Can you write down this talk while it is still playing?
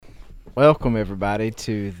Welcome, everybody,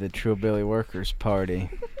 to the Trillbilly Workers Party.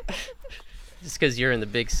 Just because you're in the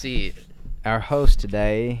big seat. Our host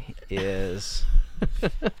today is,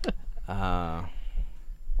 our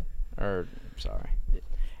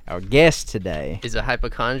guest today Is a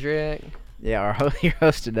hypochondriac. Yeah, your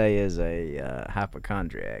host today is a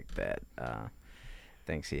hypochondriac that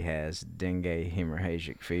thinks he has dengue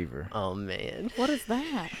hemorrhagic fever. Oh, man. What is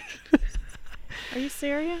that? Are you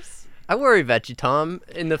serious? I worry about you, Tom.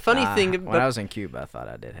 And the funny thing about... When I was in Cuba, I thought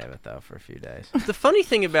I did have it, though, for a few days. The funny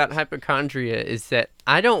thing about hypochondria is that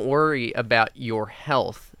I don't worry about your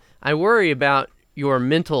health. I worry about your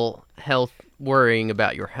mental health worrying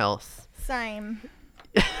about your health. Same.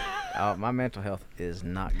 My mental health is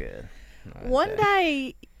not good. One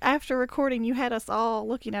day after recording, you had us all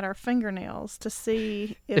looking at our fingernails to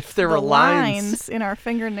see If there the were lines in our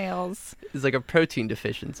fingernails. It's like a protein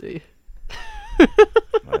deficiency.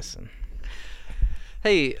 Listen.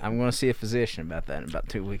 Hey, I'm going to see a physician about that in about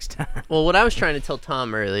 2 weeks' time. well, what I was trying to tell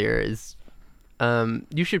Tom earlier is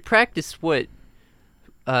you should practice what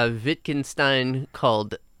Wittgenstein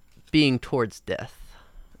called being towards death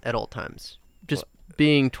at all times. Just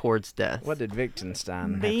being towards death. What did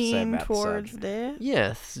Wittgenstein have to say Being about towards the subject? death.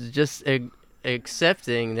 Yes, just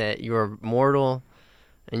accepting that you're mortal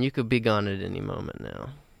and you could be gone at any moment now.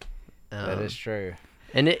 That is true.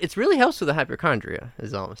 And it really helps with the hypochondria,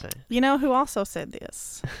 is all I'm saying. You know who also said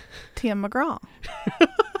this? Tim McGraw.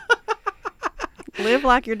 Live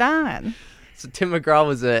like you're dying. So Tim McGraw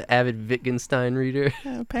was an avid Wittgenstein reader.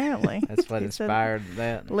 Apparently. That's what He said, inspired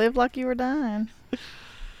that. Live like you were dying.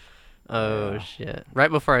 Oh, Yeah. shit.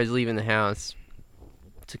 Right before I was leaving the house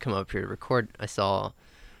to come up here to record, I saw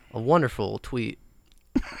a wonderful tweet.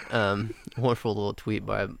 Wonderful little tweet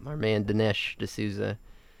by our man Dinesh D'Souza.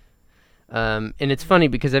 And it's funny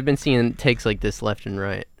because I've been seeing takes like this left and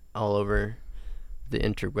right all over the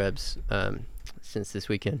interwebs since this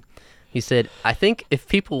weekend. He said, I think if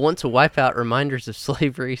people want to wipe out reminders of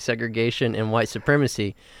slavery, segregation, and white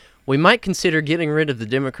supremacy, we might consider getting rid of the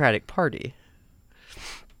Democratic Party.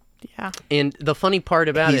 Yeah. And the funny part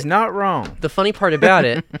about He's not wrong. The funny part about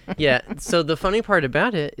it, yeah. So the funny part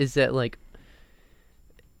about it is that like,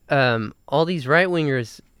 all these right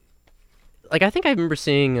wingers, like I think I remember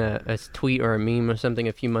seeing a tweet or a meme or something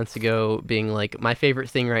a few months ago, being like, my favorite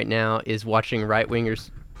thing right now is watching right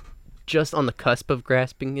wingers just on the cusp of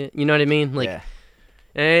grasping it. You know what I mean? Like, Yeah.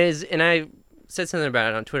 and I said something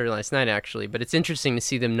about it on Twitter last night actually. But it's interesting to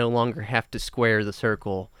see them no longer have to square the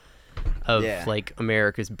circle of like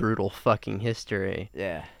America's brutal fucking history.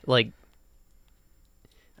 Yeah. Like,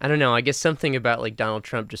 I don't know, I guess something about like Donald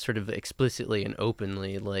Trump just sort of explicitly and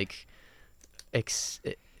openly like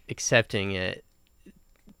accepting it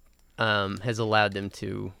has allowed them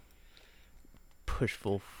to push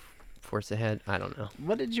full force ahead. I don't know.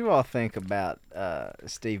 What did you all think about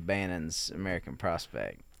Steve Bannon's American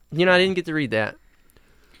Prospect? You know, I didn't get to read that.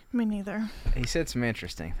 Me neither. He said some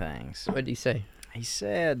interesting things. What did he say? He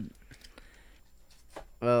said,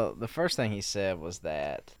 well, the first thing he said was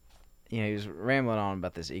that, he was rambling on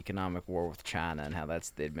about this economic war with China and how that's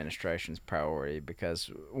the administration's priority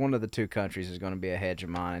because one of the two countries is going to be a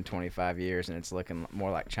hegemon in 25 years and it's looking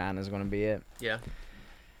more like China's going to be it. Yeah.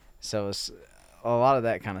 So it's a lot of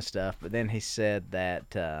that kind of stuff. But then he said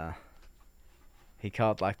that he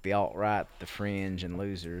called like the alt-right the fringe and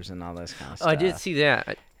losers and all this kind of stuff. Oh, I did see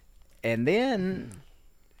that. And then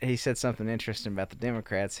he said something interesting about the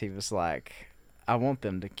Democrats. He was like, I want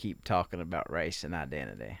them to keep talking about race and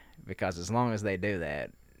identity because as long as they do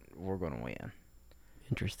that, we're going to win.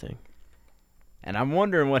 Interesting. And I'm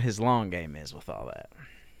wondering what his long game is with all that.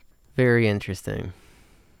 Very interesting.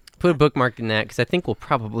 Put a bookmark in that because I think we'll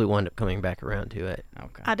probably wind up coming back around to it.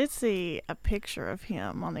 Okay. I did see a picture of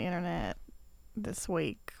him on the internet this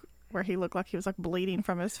week where he looked like he was like bleeding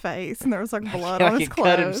from his face and there was like blood on Like his he clothes.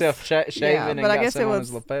 cut himself shaving and but I got guess some it on was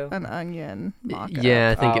his lapel? an onion mock-up.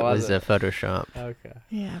 Yeah, I think Oh, it was was it? Photoshop. Okay.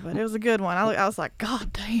 Yeah, but it was a good one. I was like,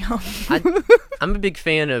 God damn. I'm a big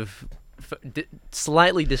fan of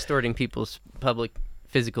slightly distorting people's public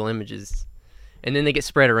physical images, and then they get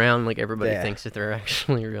spread around like everybody Yeah. thinks that they're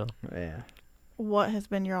actually real. Yeah. What has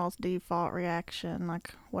been your all's default reaction?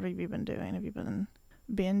 Like, what have you been doing? Have you been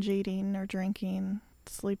binge eating or drinking,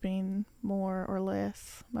 sleeping more or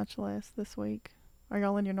less, much less this week? Are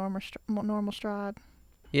y'all in your normal stride?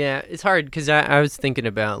 Yeah, it's hard because I was thinking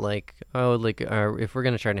about like, if we're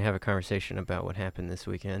gonna try to have a conversation about what happened this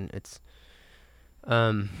weekend, it's,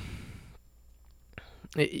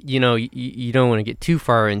 you don't want to get too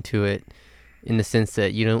far into it, in the sense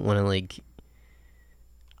that you don't want to like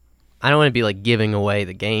I don't want to be like giving away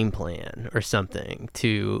the game plan or something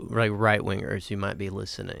to like right wingers who might be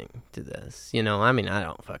listening to this. You know, I mean, I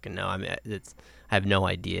don't fucking know. I mean, I have no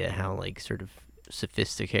idea how like sort of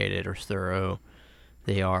sophisticated or thorough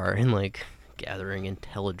they are in like gathering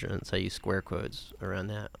intelligence. I use square quotes around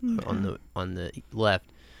that on the left.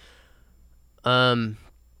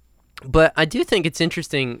 But I do think it's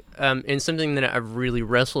interesting, and something that I've really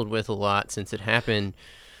wrestled with a lot since it happened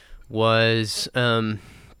was, or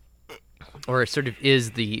it sort of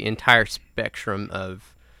is the entire spectrum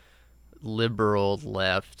of liberal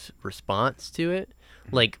left response to it.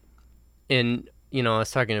 Like, and, you know, I was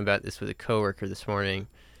talking about this with a coworker this morning,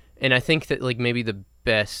 and I think that, like, maybe the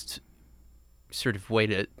best sort of way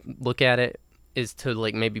to look at it is to,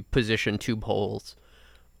 like, maybe position two poles.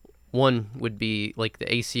 One would be like the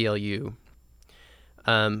ACLU,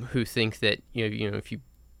 who think that you know if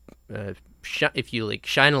you like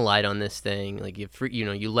shine a light on this thing, like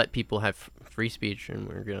you let people have free speech, and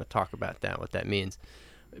we're gonna talk about that, what that means.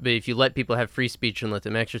 But if you let people have free speech and let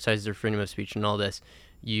them exercise their freedom of speech and all this,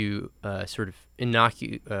 you sort of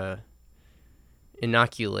inoculate,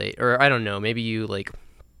 or I don't know, maybe you like,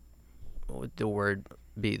 what would the word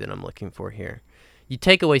be that I'm looking for here? You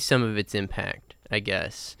take away some of its impact, I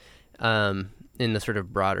guess. In the sort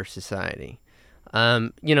of broader society.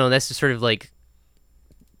 You know, that's the sort of like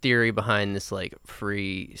theory behind this like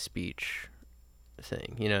free speech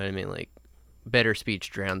thing. You know what I mean? Like better speech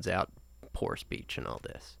drowns out poor speech and all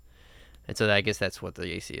this. And so I guess that's what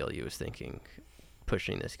the ACLU is thinking,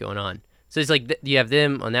 pushing this going on. So it's like you have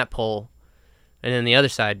them on that pole, and then the other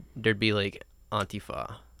side, there'd be like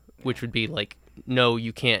Antifa, which would be like, no,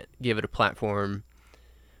 you can't give it a platform.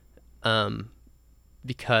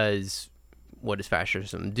 Because what does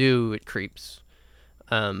fascism do? It creeps.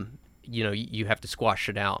 You know, you have to squash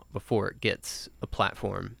it out before it gets a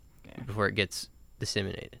platform, before it gets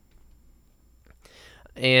disseminated.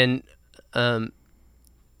 And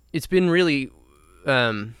it's been really,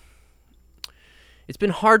 it's been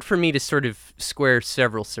hard for me to sort of square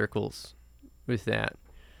several circles with that,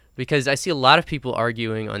 because I see a lot of people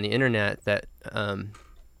arguing on the internet that,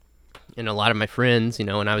 and a lot of my friends, you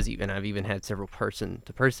know, and I've even had several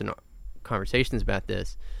person-to-person conversations about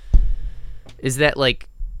this, is that like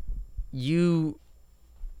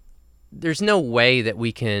there's no way that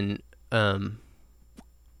we can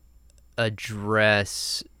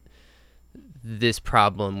address this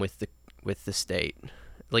problem with the state.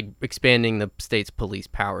 Like expanding the state's police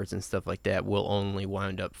powers and stuff like that will only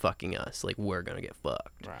wind up fucking us. Like we're gonna get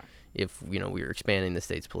fucked if we were expanding the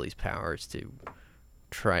state's police powers to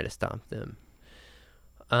try to stop them.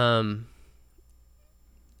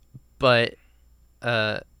 But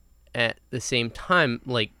at the same time,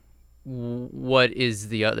 like, what is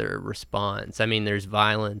the other response? I mean, there's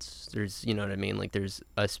violence, there's, you know what I mean? Like, there's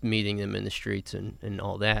us meeting them in the streets and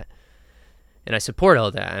all that. And I support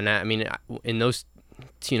all that. And I mean, in those,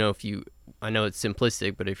 you know, I know it's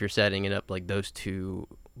simplistic, but if you're setting it up like those two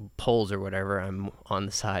poles or whatever, I'm on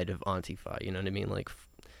the side of Antifa, you know what I mean? Like,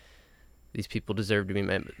 these people deserve to be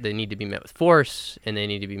met. They need to be met with force, and they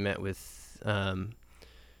need to be met with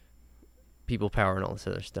people power and all this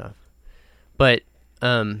other stuff. But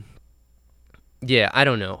yeah, I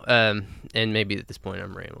don't know. And maybe at this point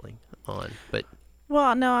I'm rambling on, but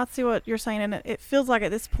well, no, I see what you're saying, and it feels like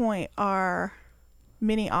at this point our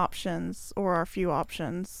many options or our few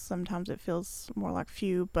options. Sometimes it feels more like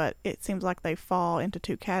few, but it seems like they fall into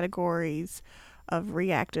two categories of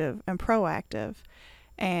reactive and proactive,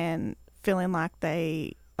 and feeling like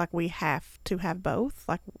we have to have both.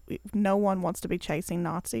 Like no one wants to be chasing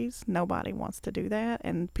Nazis. Nobody wants to do that,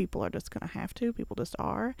 and people are just going to have to. People just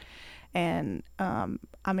are. And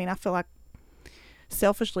I mean, I feel like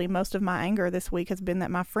selfishly most of my anger this week has been that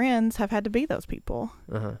my friends have had to be those people,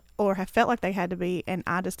 or have felt like they had to be, and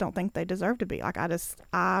I just don't think they deserve to be. Like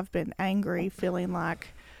I've been angry, feeling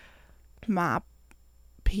like my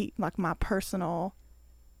personal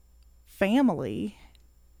family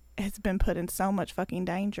has been put in so much fucking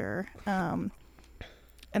danger. And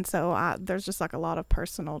so there's just like a lot of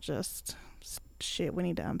personal just shit we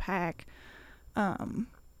need to unpack.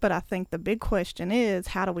 But I think the big question is,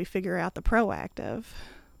 how do we figure out the proactive?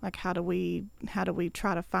 Like how do we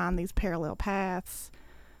try to find these parallel paths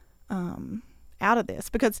out of this?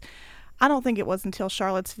 Because I don't think it was until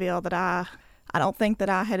Charlottesville that I don't think that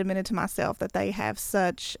I had admitted to myself that they have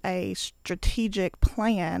such a strategic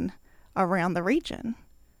plan around the region.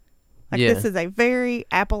 Like this is a very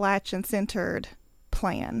Appalachian-centered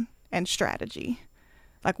plan and strategy.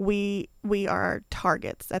 Like we are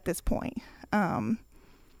targets at this point,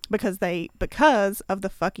 because of the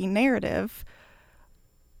fucking narrative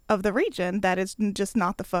of the region that is just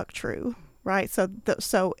not the fuck true, right?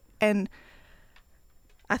 And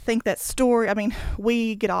I think that story, I mean,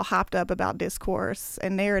 we get all hyped up about discourse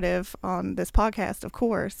and narrative on this podcast, of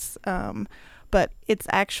course, but it's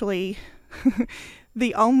actually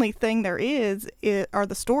the only thing there is are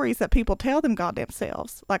the stories that people tell them goddamn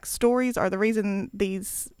selves. Like, stories are the reason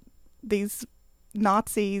these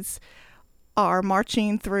Nazis are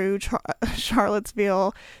marching through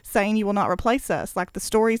Charlottesville saying you will not replace us. Like, the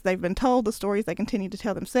stories they've been told, the stories they continue to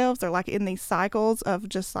tell themselves, they're like in these cycles of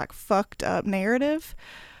just like fucked up narrative.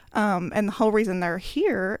 And the whole reason they're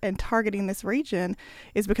here and targeting this region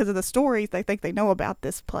is because of the stories they think they know about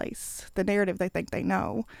this place, the narrative they think they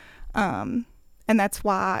know. And that's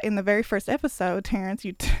why in the very first episode, Terrence,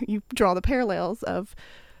 you draw the parallels of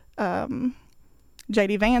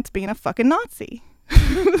J.D. Vance being a fucking Nazi.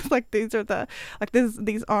 Like, these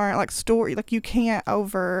aren't like story, like, you can't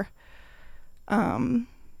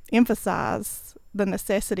emphasize the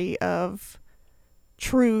necessity of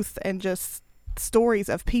truth and just stories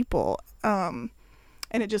of people, and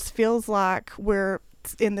it just feels like we're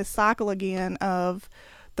in this cycle again of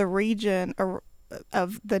the region or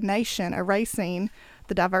of the nation erasing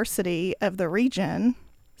the diversity of the region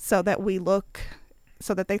so that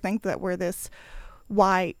they think that we're this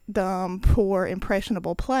white, dumb, poor,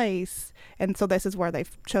 impressionable place, and so this is where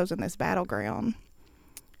they've chosen this battleground.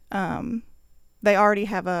 They already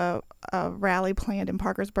have a rally planned in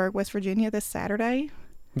Parkersburg, West Virginia this Saturday.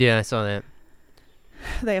 Yeah, I saw that.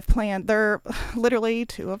 They have planned, they're literally,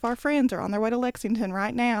 two of our friends are on their way to Lexington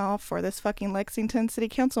right now for this fucking Lexington City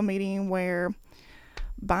Council meeting where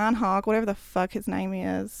Beinhock, whatever the fuck his name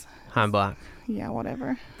is. Heimbach. Yeah,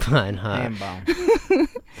 whatever. Beinhock.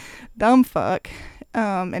 Dumb fuck.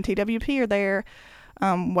 And TWP are there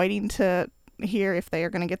waiting to hear if they are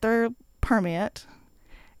going to get their permit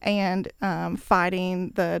and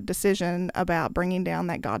fighting the decision about bringing down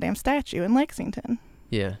that goddamn statue in Lexington.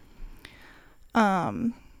 Yeah.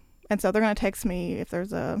 And so they're going to text me if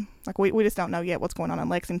there's we just don't know yet what's going on in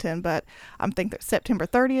Lexington, but I'm thinking that September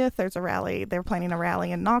 30th, there's a rally. They're planning a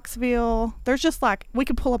rally in Knoxville. There's just like, we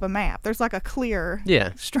could pull up a map. There's like a clear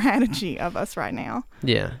strategy of us right now.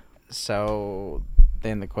 Yeah. So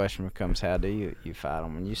then the question becomes, how do you fight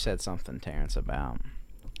them? When you said something, Terrence, about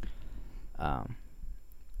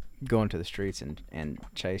going to the streets and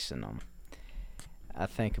chasing them, I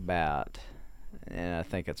think about, and I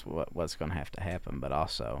think it's what's going to have to happen, but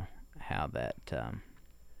also how that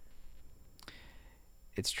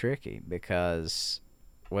it's tricky because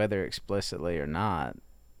whether explicitly or not,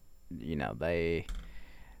 they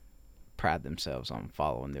pride themselves on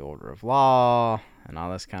following the order of law and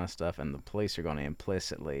all this kind of stuff, and the police are going to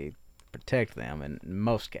implicitly protect them in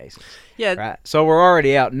most cases. Yeah. Right. So we're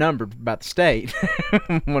already outnumbered by the state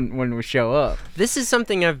when we show up. This is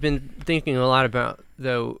something I've been thinking a lot about,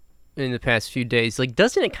 though, in the past few days. Like,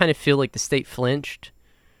 doesn't it kind of feel like the state flinched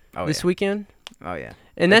this weekend? Oh yeah.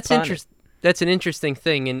 And that's interesting. That's an interesting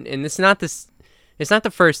thing, and it's not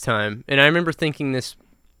the first time. And I remember thinking this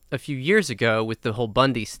a few years ago with the whole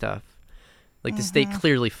Bundy stuff. Like, the state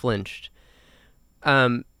clearly flinched.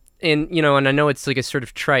 And and I know it's like a sort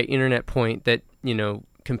of trite internet point that,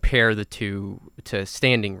 compare the two to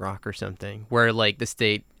Standing Rock or something, where like the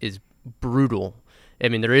state is brutal. I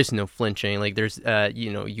mean, there is no flinching. Like, there's,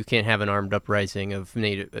 you can't have an armed uprising of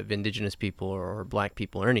indigenous people or black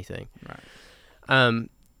people or anything. Right.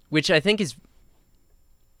 Which I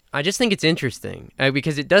just think it's interesting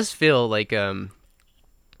because it does feel like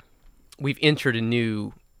we've entered a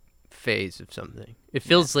new phase of something. It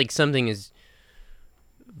feels like something is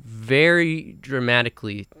very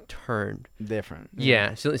dramatically turned. Different.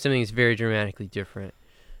 Yeah, so something is very dramatically different.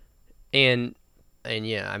 And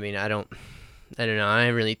yeah, I mean, I don't know. I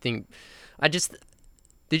really think.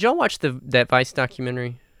 Did y'all watch that Vice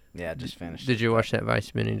documentary? Yeah, I just finished. Did you watch that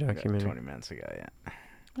Vice mini about documentary? 20 minutes ago, yeah.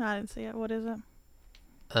 I didn't see it. What is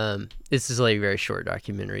it? This is like a very short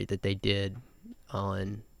documentary that they did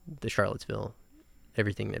on the Charlottesville,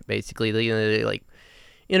 everything that basically they like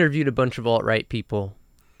interviewed a bunch of alt-right people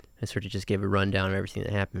and sort of just gave a rundown of everything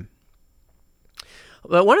that happened.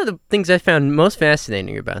 But one of the things I found most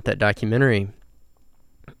fascinating about that documentary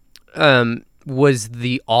was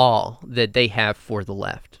the awe that they have for the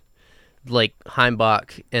left. Like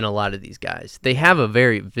Heimbach and a lot of these guys, they have a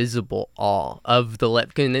very visible awe of the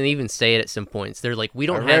left, and they even say it at some points. They're like, we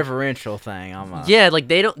don't have reverential thing almost. Yeah, like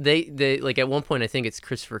they like at one point, I think it's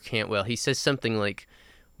Christopher Cantwell. He says something like,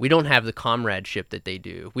 we don't have the comradeship that they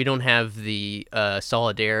do. We don't have the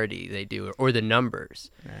solidarity they do, or the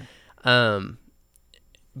numbers. Right.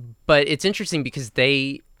 But it's interesting because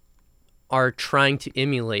they are trying to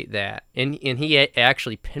emulate that, and he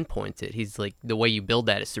actually pinpoints it. He's like, the way you build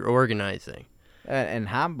that is through organizing. And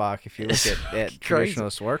Heimbach, if you look at Crazy.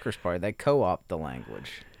 Traditionalist Workers' Party, they co-opt the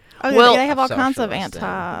language. Oh, Well- they have all kinds of Socialist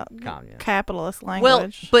and anti-capitalist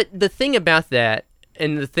language. Well, but the thing about that,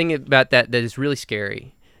 and the thing about that is really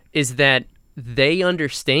scary, is that they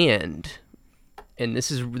understand, and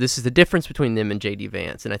this is the difference between them and J.D.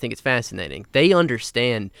 Vance, and I think it's fascinating. They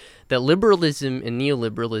understand that liberalism and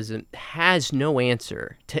neoliberalism has no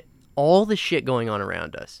answer to all the shit going on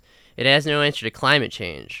around us. It has no answer to climate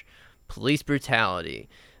change, police brutality.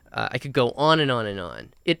 I could go on and on and on.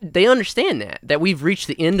 They understand that we've reached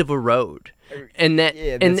the end of a road, and that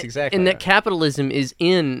that capitalism is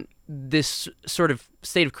in this sort of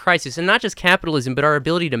state of crisis, and not just capitalism, but our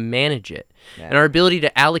ability to manage it, and our ability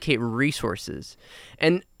to allocate resources,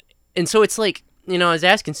 and so it's like, I was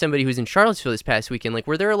asking somebody who was in Charlottesville this past weekend, like,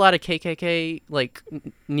 were there a lot of KKK like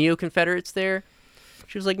neo-Confederates there?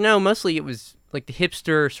 She was like, no, mostly it was like the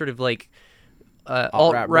hipster sort of like.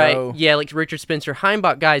 Alt-right, yeah, like Richard Spencer,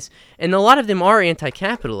 Heimbach guys, and a lot of them are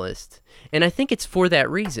anti-capitalist, and I think it's for that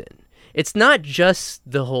reason. It's not just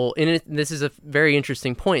the whole, and this is a very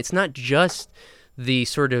interesting point, it's not just the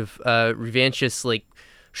sort of revanchist, like,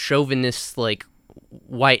 chauvinist, like,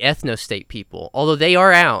 white ethno-state people, although they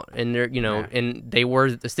are out, and they're, and they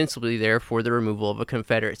were ostensibly there for the removal of a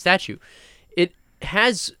Confederate statue. It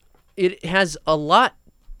has a lot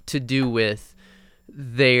to do with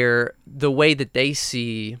the way that they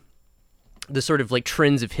see the sort of like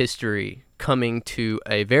trends of history coming to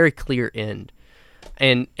a very clear end,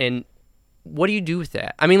 and what do you do with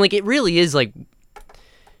that? I mean, like, it really is like,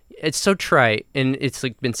 it's so trite, and it's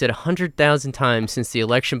like been said 100,000 times since the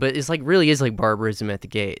election, but it's like really is like barbarism at the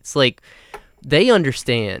gates. Like, they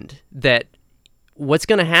understand that what's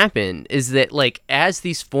going to happen is that, like, as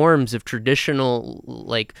these forms of traditional,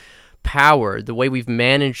 like, power, the way we've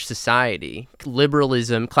managed society,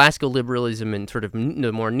 liberalism, classical liberalism, and sort of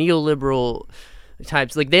the more neoliberal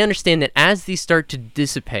types, like, they understand that as these start to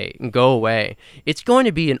dissipate and go away, it's going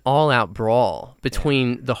to be an all-out brawl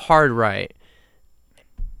between the hard right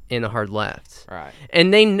and the hard left. Right.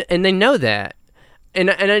 And they know that, and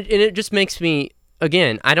it just makes me,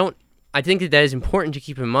 again, I think that is important to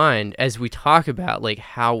keep in mind as we talk about, like,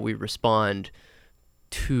 how we respond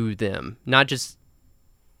to them, not just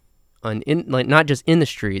not just in the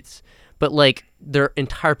streets, but like their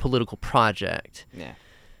entire political project. Yeah.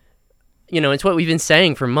 It's what we've been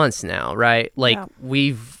saying for months now, right? Like,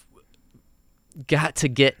 we've got to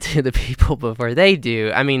get to the people before they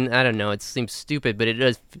do. I mean, I don't know, it seems stupid, but it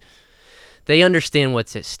does. They understand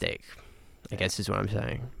what's at stake, I guess is what I'm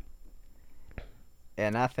saying.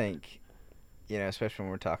 And I think, especially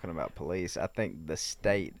when we're talking about police, I think the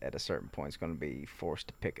state at a certain point is going to be forced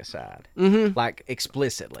to pick a side. Mm-hmm. Like,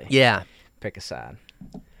 explicitly. Yeah. Pick a side.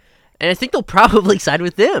 And I think they'll probably side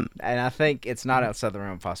with them. And I think it's not outside the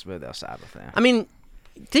realm of possibility they'll side with them. I mean,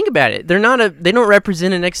 think about it. They don't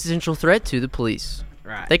represent an existential threat to the police.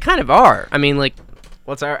 Right. They kind of are. I mean, like,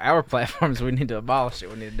 what's our platforms? We need to abolish it.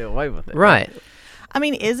 We need to do away with it. Right. I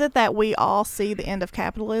mean, is it that we all see the end of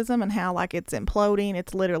capitalism and how, like, it's imploding,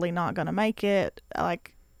 it's literally not going to make it,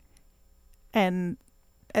 like, and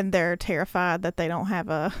they're terrified that they don't have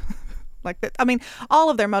a, like, I mean, all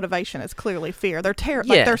of their motivation is clearly fear. They're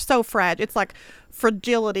like, they're so fragile. It's like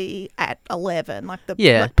fragility at 11, like the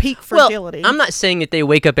like peak fragility. Well, I'm not saying that they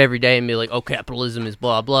wake up every day and be like, oh, capitalism is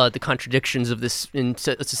blah, blah, the contradictions of this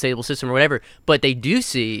sustainable system or whatever, but they do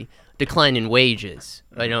see decline in wages,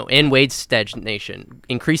 and wage stagnation,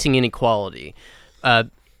 increasing inequality,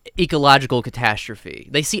 ecological catastrophe.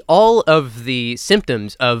 They see all of the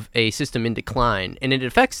symptoms of a system in decline, and it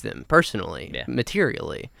affects them personally,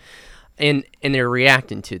 materially, and they're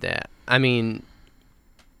reacting to that. I mean,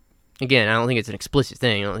 again, I don't think it's an explicit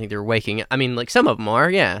thing. I don't think they're waking up. I mean, like, some of them are,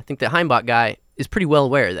 yeah. I think the Heimbach guy is pretty well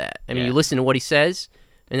aware of that. I mean, you listen to what he says,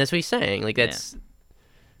 and that's what he's saying. Like, that's...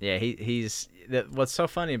 Yeah, he's... What's so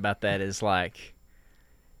funny about that is, like,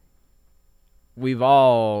 we've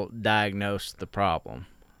all diagnosed the problem,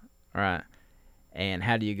 right? And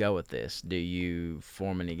how do you go with this? Do you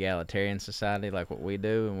form an egalitarian society like what we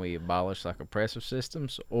do and we abolish, like, oppressive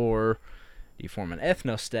systems? Or do you form an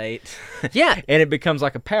ethno-state? Yeah. And it becomes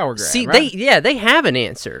like a power grab, See, right? they have an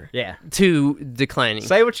answer to declining.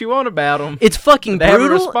 Say what you want about them. It's fucking they brutal.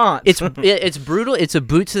 Have a response. It's brutal. It's a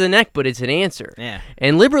boot to the neck, but it's an answer. Yeah.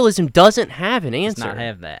 And liberalism doesn't have an answer. Does not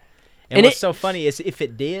have that. And what's so funny is if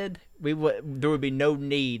it did, there would be no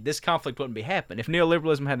need. This conflict wouldn't be happening. If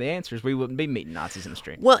neoliberalism had the answers, we wouldn't be meeting Nazis in the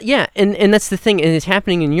street. Well, yeah, and that's the thing, and it's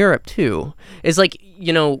happening in Europe too. It's like,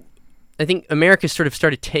 I think America sort of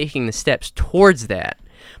started taking the steps towards that,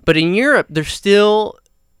 But in Europe, there's still,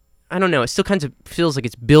 I don't know, it still kind of feels like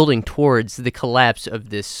it's building towards the collapse of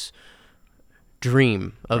this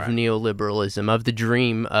dream of neoliberalism, of the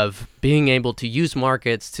dream of being able to use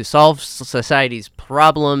markets to solve society's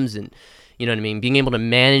problems and, you know what I mean, being able to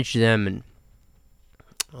manage them and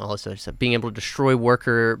all this other stuff, being able to destroy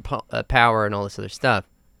worker power and all this other stuff.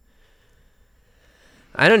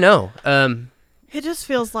 I don't know. It just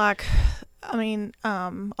feels like, I mean,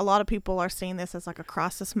 a lot of people are seeing this as like a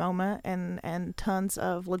crisis moment and tons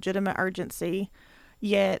of legitimate urgency,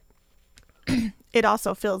 yet it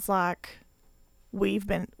also feels like we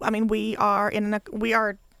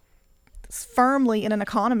are firmly in an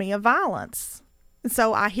economy of violence.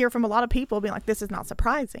 So I hear from a lot of people being like, this is not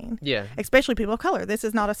surprising. Yeah. Especially people of color. This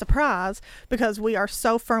is not a surprise because we are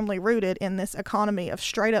so firmly rooted in this economy of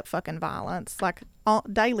straight up fucking violence, like on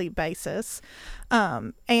daily basis.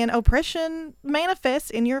 And oppression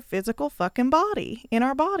manifests in your physical fucking body, in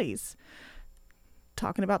our bodies.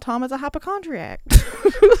 Talking about Tom as a hypochondriac.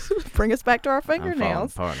 Bring us back to our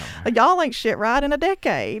fingernails. Y'all ain't shit right in a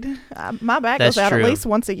decade. My back goes out at least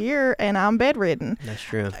once a year and I'm bedridden. That's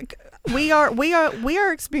true. We are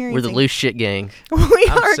experiencing. We're the loose shit gang.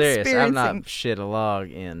 I'm serious. I've not shit a log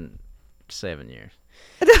in 7 years.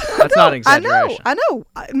 That's not an exaggeration. I know.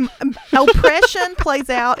 Oppression plays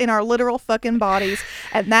out in our literal fucking bodies,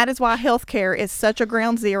 and that is why healthcare is such a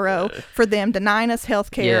ground zero for them. Denying us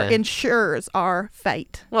healthcare ensures our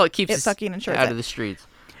fate. Well, it keeps it us fucking ensures out it. of the streets.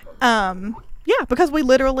 Yeah, because we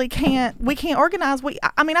literally can't organize.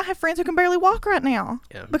 I mean, I have friends who can barely walk right now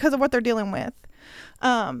because of what they're dealing with.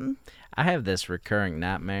 I have this recurring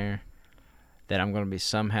nightmare that I'm going to be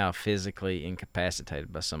somehow physically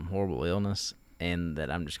incapacitated by some horrible illness and that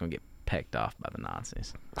I'm just going to get pecked off by the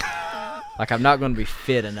Nazis. Like, I'm not going to be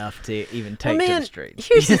fit enough to even take to the streets.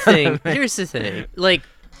 Here's the thing. Here's the thing. Like,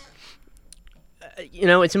 you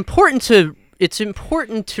know, it's important to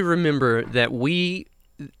remember that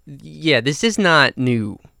this is not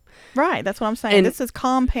new. Right, that's what I'm saying. This is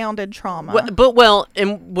compounded trauma.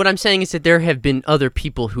 And what I'm saying is that there have been other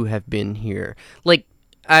people who have been here. Like,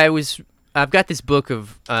 I've got this book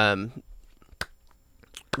of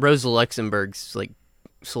Rosa Luxemburg's like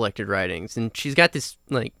selected writings, and she's got this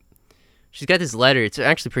letter. It's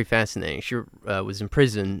actually pretty fascinating. She was in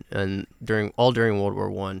prison and during World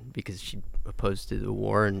War I because she opposed to the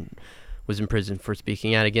war and was in prison for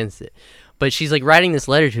speaking out against it. But she's like writing this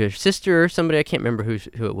letter to her sister or somebody, I can't remember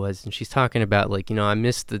who it was, and she's talking about like, you know, I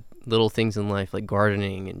miss the little things in life like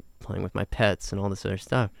gardening and playing with my pets and all this other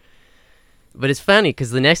stuff. But it's funny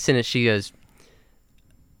because the next sentence she goes,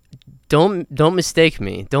 Don't mistake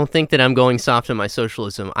me. Don't think that I'm going soft on my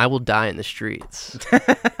socialism. I will die in the streets.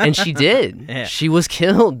 And she did. Yeah. She was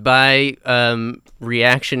killed by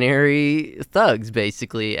reactionary thugs,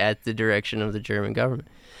 basically, at the direction of the German government.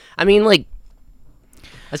 I mean, like,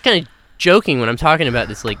 I was kind of joking when I'm talking about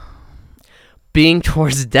this, like, being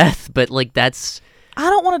towards death, but, like, that's... I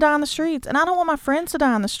don't want to die in the streets, and I don't want my friends to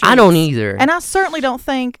die in the streets. I don't either. And I certainly don't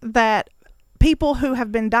think that people who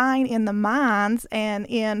have been dying in the mines and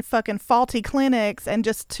in fucking faulty clinics and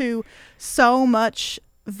just to so much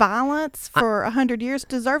violence for 100 years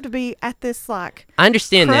deserve to be at this, like, I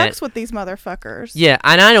understand crux that with these motherfuckers. Yeah,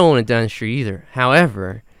 and I don't want to die in the street either.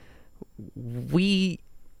 However,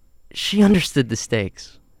 she understood the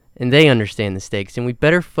stakes, and they understand the stakes, and we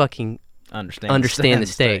better fucking understand the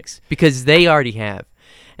stakes because they already have.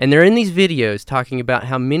 And they're in these videos talking about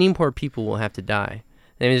how many more people will have to die.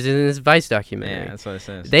 And it's in this Vice documentary. Yeah, that's what it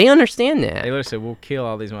says. They understand that. They literally said, we'll kill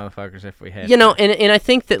all these motherfuckers if we have to. You know, and I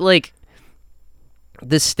think that, like,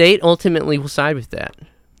 the state ultimately will side with that.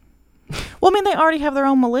 Well, I mean, they already have their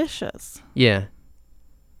own militias. Yeah.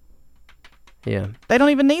 Yeah. They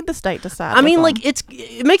don't even need the state to side I mean, with like,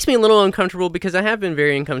 it makes me a little uncomfortable because I have been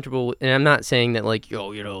very uncomfortable, and I'm not saying that, like,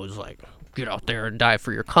 yo, you know, it's like, get out there and die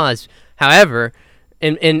for your cause. However,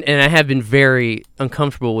 and I have been very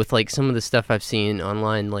uncomfortable with, like, some of the stuff I've seen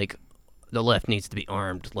online, like, the left needs to be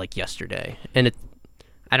armed, like, yesterday. And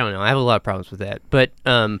I don't know. I have a lot of problems with that. But,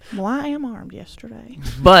 well, I am armed yesterday.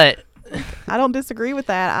 But... I don't disagree with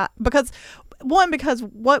that. Because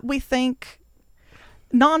what we think...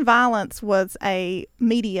 Nonviolence was a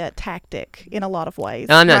media tactic in a lot of ways.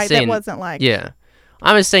 I'm not saying... That wasn't like... Yeah.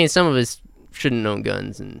 I'm just saying some of us shouldn't own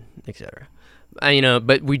guns and et cetera. You know,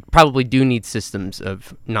 but we probably do need systems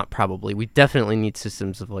of... Not probably. We definitely need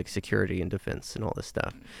systems of, like, security and defense and all this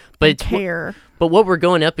stuff. But care. But what we're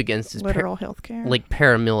going up against is... Literal healthcare. Like,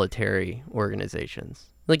 paramilitary organizations.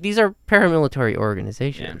 Like, these are paramilitary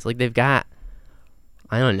organizations. Yeah. Like, they've got...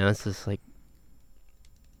 I don't know. It's just, like...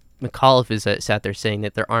 McAuliffe is sat there saying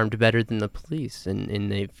that they're armed better than the police,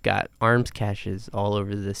 and they've got arms caches all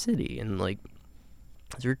over the city, and like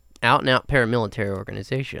they're out and out paramilitary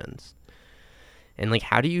organizations. And like,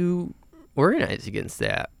 how do you organize against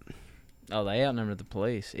that? Oh, they outnumber the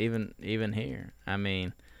police, even here. I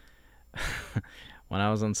mean, when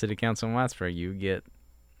I was on city council in Whitesburg, you get,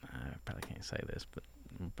 I probably can't say this, but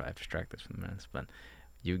we'll probably have to strike this from the minutes, but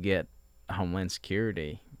you get Homeland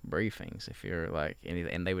Security briefings if you're like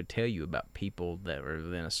anything, and they would tell you about people that were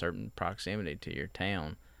within a certain proximity to your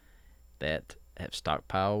town that have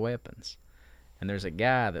stockpile weapons. And there's a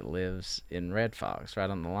guy that lives in Red Fox, right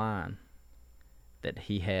on the line, that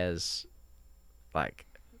he has like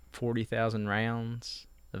 40,000 rounds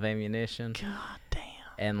of ammunition. God damn.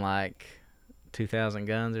 And like 2,000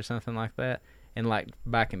 guns or something like that. And like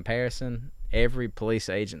by comparison, every police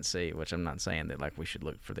agency, which I'm not saying that like we should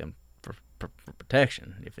look for them for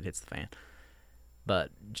protection if it hits the fan, but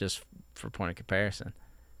just for point of comparison,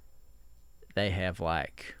 they have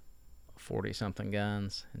like 40 something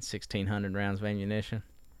guns and 1,600 rounds of ammunition.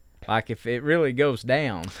 Like if it really goes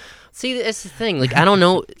down. See, that's the thing. Like, I don't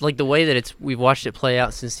know, like the way that we've watched it play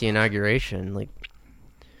out since the inauguration. Like,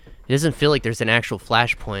 it doesn't feel like there's an actual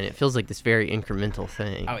flashpoint. It feels like this very incremental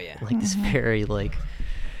thing. Oh yeah. Like this very like.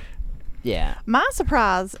 Yeah. My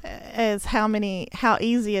surprise is how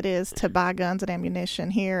easy it is to buy guns and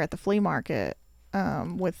ammunition here at the flea market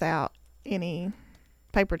without any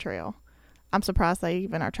paper trail. I'm surprised they're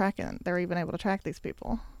even able to track these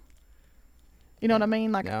people. You know what I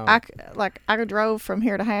mean? Like, No. I drove from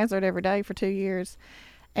here to Hazard every day for 2 years,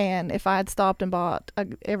 and if I had stopped and bought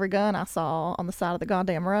every gun I saw on the side of the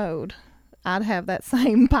goddamn road, I'd have that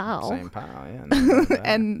same pile. Same pile, yeah. No doubt about it.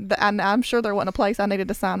 and I'm sure there wasn't a place I needed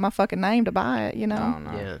to sign my fucking name to buy it, you know? Oh,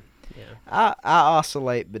 no. Yeah. I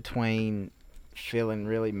oscillate between feeling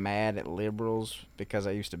really mad at liberals because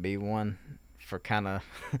I used to be one for kind of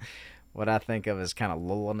what I think of as kind of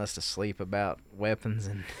lulling us to sleep about weapons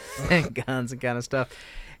and guns and kind of stuff,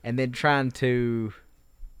 and then trying to,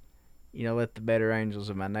 let the better angels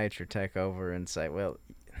of my nature take over and say, well,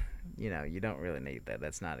 you don't really need that.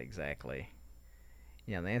 That's not exactly,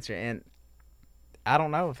 the answer. And I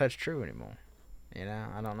don't know if that's true anymore.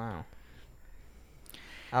 I don't know.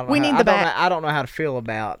 I don't know how to feel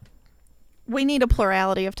about. We need a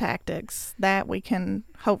plurality of tactics that we can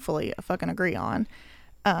hopefully fucking agree on.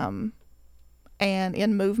 And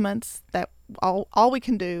in movements, that all we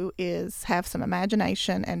can do is have some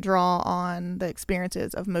imagination and draw on the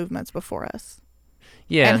experiences of movements before us.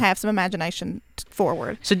 Yeah. And have some imagination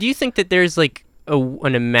forward. So do you think that there's like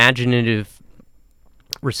an imaginative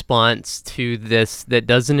response to this that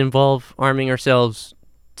doesn't involve arming ourselves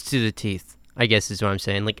to the teeth? I guess is what I'm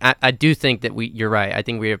saying. Like, I do think that you're right. I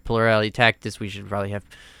think we have plurality tactics. We should probably have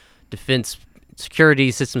defense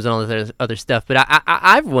security systems and all this other stuff. But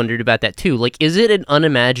I've wondered about that too. Like, is it an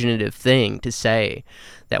unimaginative thing to say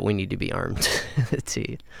that we need to be armed to the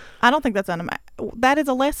teeth? I don't think that's that is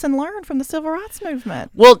a lesson learned from the civil rights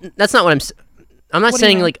movement. Well, that's not what I'm not What do you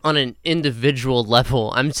saying mean? like on an individual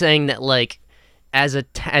level. I'm saying that like as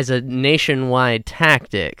a nationwide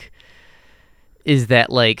tactic, is that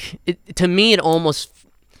like to me it almost,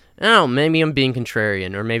 I don't know, maybe I'm being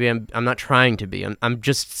contrarian, or maybe I'm not trying to be. I'm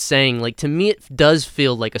just saying, like, to me it does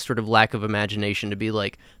feel like a sort of lack of imagination to be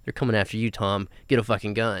like, they're coming after you, Tom, get a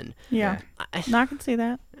fucking gun. Yeah. No, I can see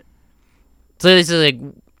that. So it's like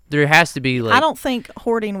there has to be like, I don't think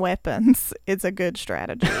hoarding weapons is a good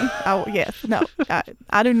strategy. Oh, yes. No,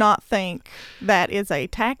 I do not think that is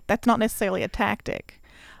that's not necessarily a tactic.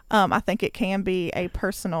 I think it can be a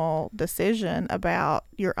personal decision about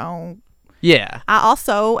your own. yeah. I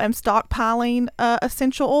also am stockpiling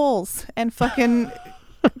essential oils and fucking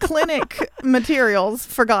clinic materials,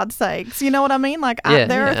 for God's sakes. You know what I mean? Like,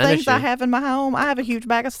 there are things I have in my home. I have a huge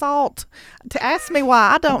bag of salt. To ask me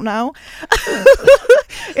why, I don't know.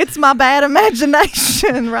 It's my bad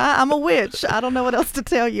imagination, right? I'm a witch. I don't know what else to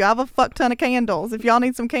tell you. I have a fuck ton of candles. If y'all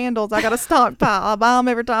need some candles, I got a stockpile. I buy them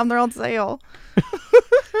every time they're on sale.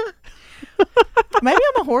 Maybe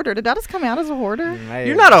I'm a hoarder. Did I just come out as a hoarder?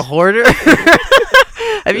 You're not a hoarder.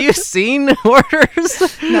 Have you seen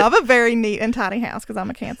hoarders? No, I have a very neat and tidy house because I'm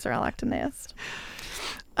a Cancer. I like to nest.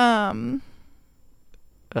 But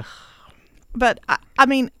I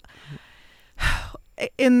mean,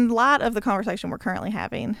 in light of the conversation we're currently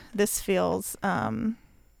having, this feels. There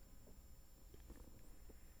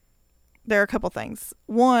are a couple things.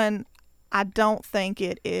 One, I don't think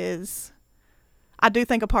it is. I do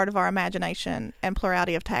think a part of our imagination and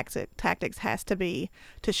plurality of tactics has to be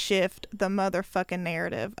to shift the motherfucking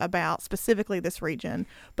narrative about specifically this region,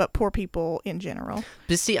 but poor people in general.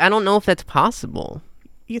 But see, I don't know if that's possible.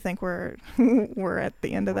 You think we're we're at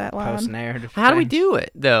the end of that Post line? narrative. How do we do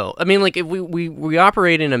it though? I mean, like if we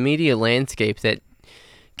operate in a media landscape that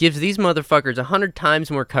gives these motherfuckers 100 times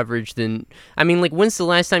more coverage than, I mean, like when's the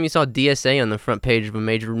last time you saw DSA on the front page of a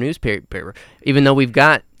major newspaper? Even though we've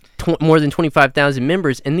got more than 25,000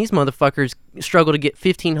 members, and these motherfuckers struggle to get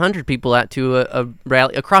 1,500 people out to a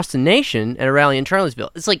rally across the nation at a rally in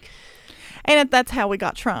Charlottesville. It's like, And that's how we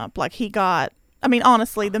got Trump. Like he got. I mean,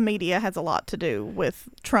 honestly, the media has a lot to do with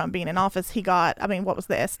Trump being in office. He got. I mean, what was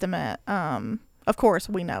the estimate? Of course,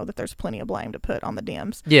 we know that there's plenty of blame to put on the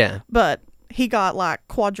Dems. yeah, But he got like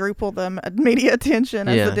quadruple the media attention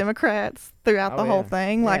as Yeah. the Democrats throughout the whole yeah.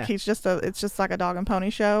 thing. Like Yeah. it's just like a dog and pony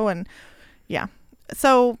show, and yeah.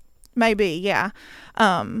 So maybe, yeah.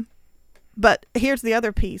 But here's the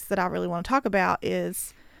other piece that I really want to talk about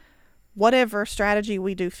is whatever strategy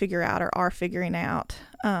we do figure out or are figuring out.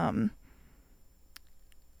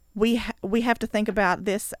 We have to think about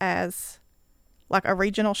this as like a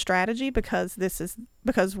regional strategy because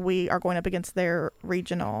we are going up against their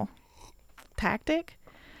regional tactic.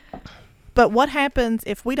 But what happens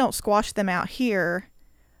if we don't squash them out here,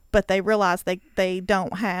 but they realize they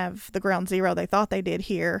don't have the ground zero they thought they did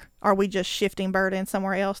here? Are we just shifting burden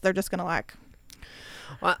somewhere else? They're just going to like...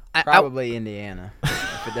 well, Probably Indiana.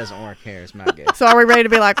 If it doesn't work here, is my guess. So are we ready to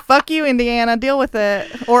be like, fuck you, Indiana, deal with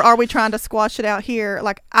it? Or are we trying to squash it out here?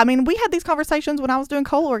 Like, I mean, we had these conversations when I was doing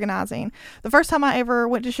coal organizing. The first time I ever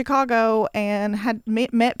went to Chicago and had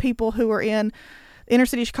met people who were in inner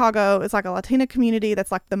city Chicago. It's like a Latina community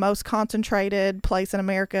that's like the most concentrated place in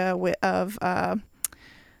America of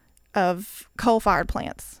coal-fired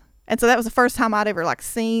plants. And so that was the first time I'd ever like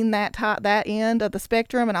seen that end of the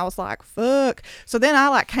spectrum, and I was like, "Fuck!" So then I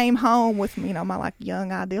like came home with my like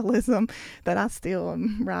young idealism that I still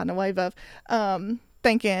am riding a wave of,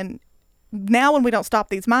 thinking now when we don't stop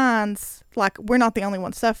these mines, like we're not the only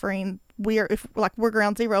ones suffering. We're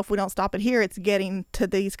ground zero. If we don't stop it here, it's getting to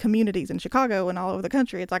these communities in Chicago and all over the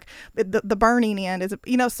country. It's like the burning end is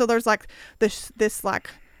so there's like this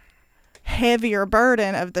like heavier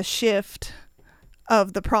burden of the shift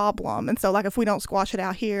of the problem. And so like if we don't squash it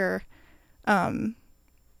out here,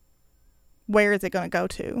 where is it going to go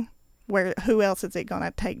to? Who else is it going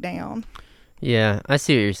to take down? yeah, I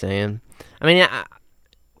see what you're saying. I mean,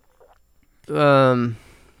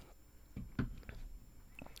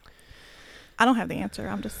 I don't have the answer.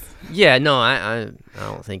 I'm just yeah, no, I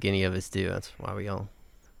don't think any of us do. That's why we all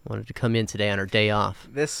wanted to come in today on our day off.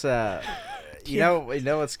 This, you know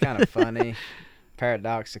what's kind of funny?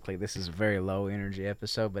 Paradoxically, this is a very low energy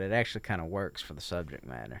episode, but it actually kind of works for the subject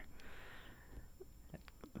matter.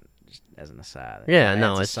 Just as an aside. Yeah, It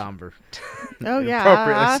no, adds a it's- somber. Oh yeah,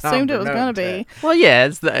 appropriately I assumed it somber was note going to to be. Well, yeah,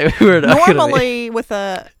 it's we're not gonna be- Normally, with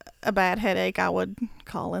a bad headache, I would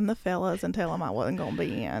call in the fellas and tell them I wasn't going to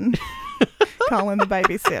be in. Call in the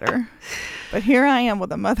babysitter. But here I am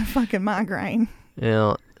with a motherfucking migraine.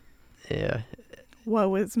 Yeah, yeah.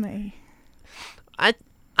 Woe is me. I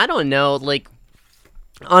don't know, like,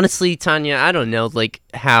 honestly, Tanya, I don't know, like,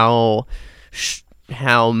 how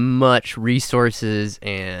much resources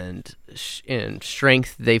and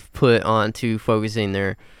strength they've put onto focusing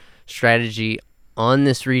their strategy on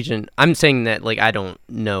this region. I'm saying that, like, I don't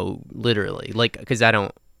know literally, like, because I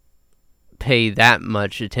don't pay that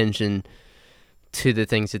much attention to the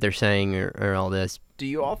things that they're saying or all this. Do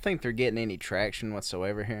you all think they're getting any traction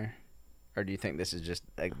whatsoever here? Or do you think this is just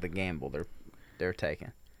like the gamble they're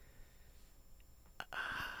taking?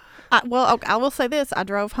 I will say this. I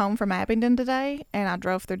drove home from Abingdon today, and I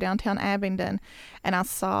drove through downtown Abingdon, and I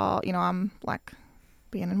saw, I'm like,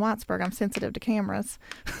 being in Whitesburg, I'm sensitive to cameras.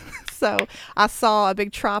 So I saw a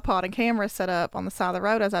big tripod and camera set up on the side of the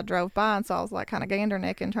road as I drove by, and so I was like kind of gander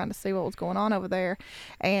necking trying to see what was going on over there.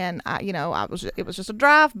 And it was just a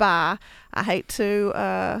drive by. I hate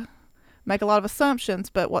to make a lot of assumptions,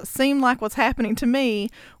 but what seemed like what's happening to me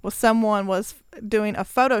was someone was doing a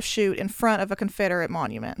photo shoot in front of a Confederate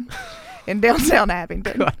monument in downtown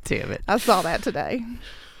Abingdon. God damn it. I saw that today.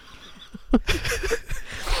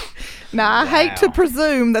 Now, I hate to Wow.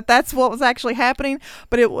 presume that that's what was actually happening,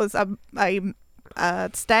 but it was a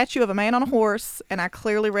statue of a man on a horse, and I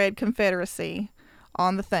clearly read Confederacy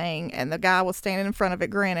on the thing, and the guy was standing in front of it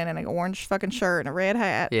grinning in an orange fucking shirt and a red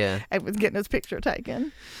hat Yeah. and was getting his picture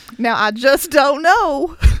taken. Now, I just don't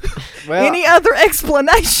know Well, any other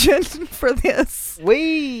explanation for this.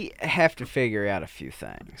 we have to figure out a few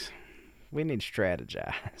things. We need to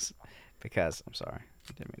strategize because I'm sorry,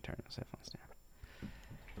 I didn't mean to turn those headphones down.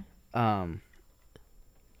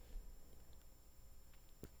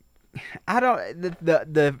 I don't.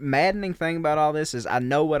 The maddening thing about all this is I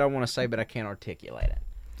know what I want to say, but I can't articulate it.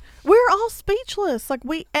 We're all speechless. Like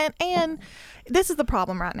and this is the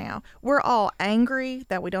problem right now. We're all angry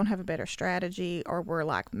that we don't have a better strategy, or we're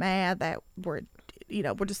like mad that we're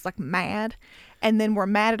just like mad, and then we're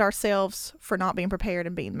mad at ourselves for not being prepared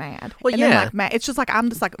and being mad. Well, and yeah. then, like, mad. It's just like I'm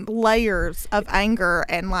just like layers of anger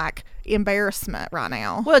and like embarrassment right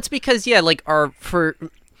now. Well, it's because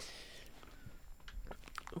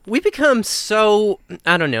we become so,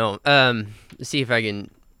 I don't know. Let's see if I can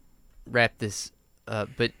wrap this up.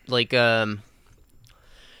 But like our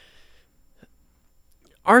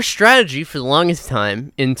strategy for the longest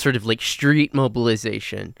time in sort of like street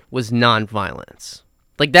mobilization was nonviolence.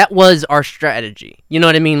 Like that was our strategy. You know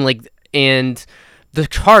what I mean? Like, and the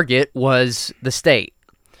target was the state.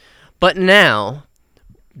 But now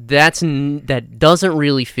that doesn't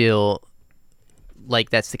really feel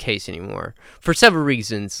like that's the case anymore for several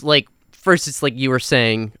reasons. Like, first, it's like you were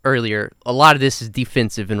saying earlier, a lot of this is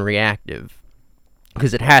defensive and reactive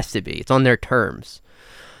because it has to be. It's on their terms.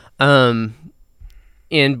 But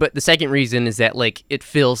the second reason is that like it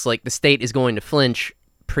feels like the state is going to flinch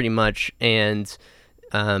pretty much and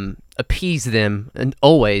appease them and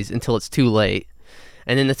always until it's too late.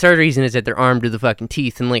 And then the third reason is that they're armed to the fucking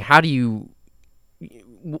teeth. And like, how do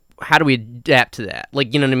we adapt to that?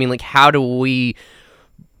 Like, you know what I mean? Like, how do we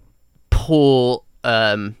pull,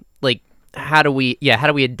 how do we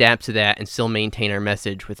adapt to that and still maintain our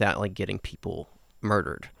message without like getting people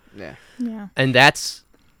murdered? Yeah. And that's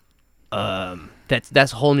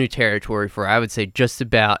whole new territory for, I would say, just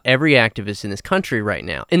about every activist in this country right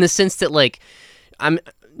now, in the sense that like, I'm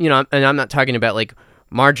not talking about like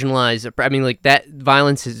marginalized. I mean, like, that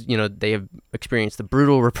violence is, they have experienced the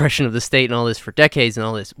brutal repression of the state and all this for decades and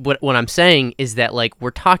all this. What I'm saying is that like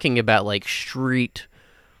we're talking about like street.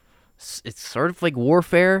 It's sort of like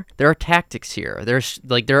warfare. There are tactics here. There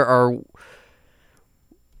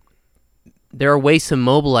are ways to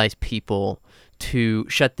mobilize people to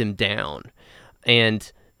shut them down,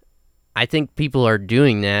 and I think people are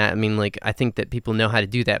doing that. I mean, like, I think that people know how to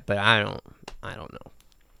do that, but I don't know.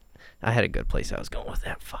 I had a good place I was going with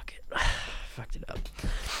that. Fuck it. Fucked it up.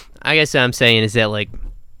 I guess what I'm saying is that, like,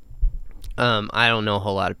 I don't know a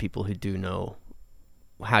whole lot of people who do know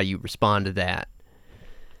how you respond to that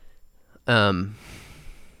in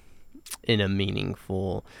a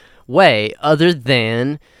meaningful way, other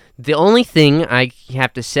than the only thing I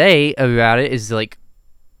have to say about it is, like,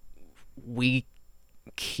 we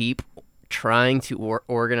keep trying to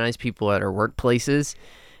organize people at our workplaces,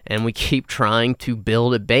 and we keep trying to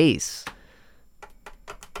build a base.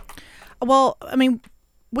 Well, I mean,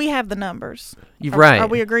 we have the numbers. Right. Are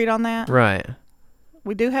we agreed on that? Right.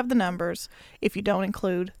 We do have the numbers if you don't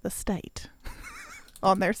include the state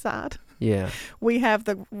on their side. Yeah. We have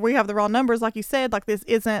the raw numbers, like you said. Like, this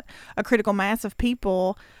isn't a critical mass of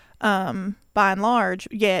people, by and large,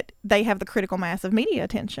 yet they have the critical mass of media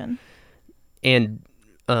attention. And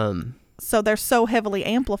so they're so heavily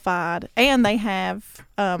amplified, and they have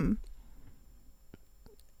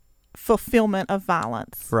fulfillment of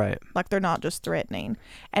violence. Right. Like, they're not just threatening.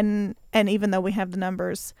 And even though we have the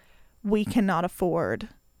numbers, we cannot afford.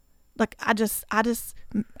 Like,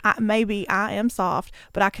 maybe I am soft,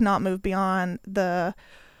 but I cannot move beyond the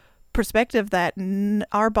perspective that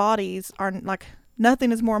our bodies are, like,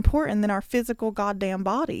 nothing is more important than our physical goddamn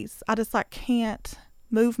bodies. I just, like, can't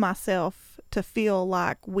move myself to feel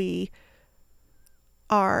like we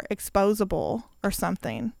are exposable or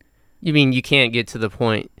something. You mean you can't get to the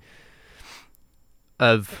point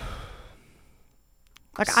of...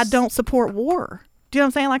 Like, I don't support war. Do you know what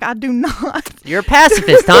I'm saying? Like, I do not. You're a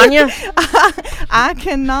pacifist, Tanya. I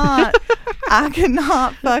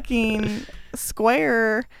cannot fucking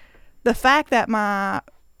square the fact that my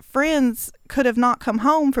friends could have not come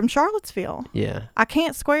home from Charlottesville. Yeah. I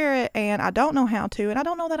can't square it, and I don't know how to, and I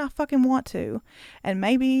don't know that I fucking want to. And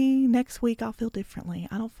maybe next week I'll feel differently.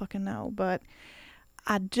 I don't fucking know. But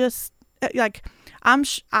I just, like,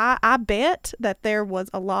 I bet that there was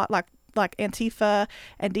a lot, like Antifa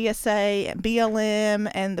and DSA and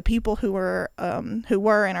BLM and the people who were and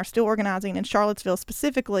are still organizing in Charlottesville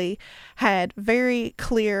specifically had very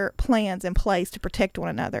clear plans in place to protect one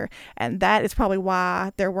another, and that is probably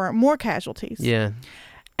why there weren't more casualties. Yeah.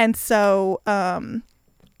 And so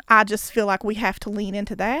I just feel like we have to lean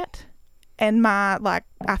into that, and I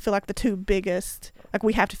feel like the two biggest, like,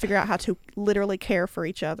 we have to figure out how to literally care for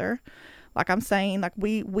each other. Like I'm saying, like,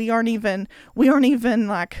 we aren't even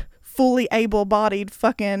like fully able-bodied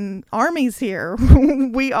fucking armies here.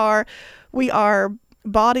 we are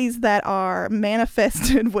bodies that are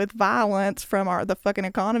manifested with violence from the fucking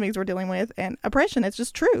economies we're dealing with and oppression. It's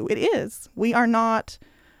just true. It is. We are not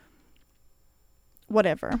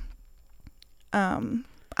whatever.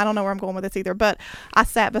 I don't know where I'm going with this either, but I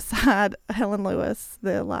sat beside Helen Lewis,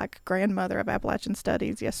 the like grandmother of Appalachian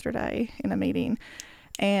Studies, yesterday in a meeting,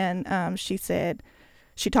 and she said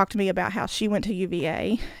she talked to me about how she went to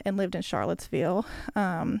UVA and lived in Charlottesville,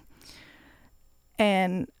 and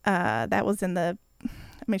that was in the, I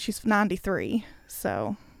mean, she's 93,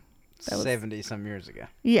 so. That was 70 some years ago.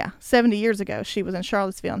 Yeah, 70 years ago, she was in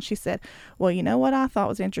Charlottesville, and she said, well, you know what I thought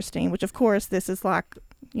was interesting, which, of course, this is like,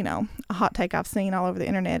 you know, a hot take I've seen all over the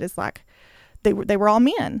internet, is like they were all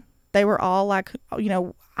men. They were all like, you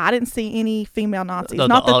know, I didn't see any female Nazis.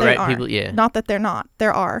 Not that there aren't. Yeah. Not that they're not.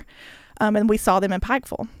 There are. And we saw them in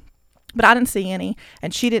Pikeville. But I didn't see any,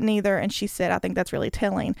 and she didn't either, and she said, I think that's really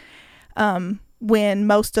telling. When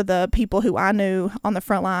most of the people who I knew on the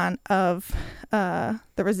front line of the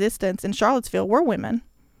resistance in Charlottesville were women.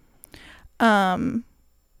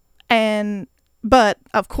 But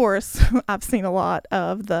of course, I've seen a lot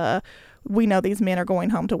of we know these men are going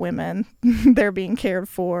home to women. They're being cared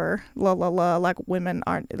for, like women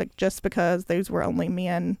aren't, like, just because those were only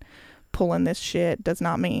men pulling this shit does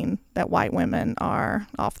not mean that white women are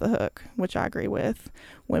off the hook, which I agree with.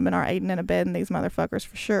 Women are aiding and abetting these motherfuckers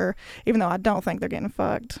for sure, even though I don't think they're getting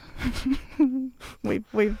fucked. We've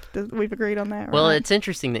agreed on that, right? Well, it's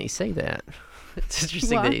interesting that you say that. It's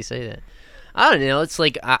interesting that you say that. I don't know. It's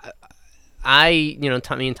like I you know,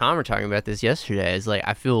 me and Tom were talking about this yesterday. It's like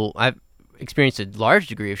I've experienced a large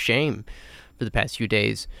degree of shame for the past few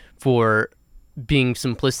days for being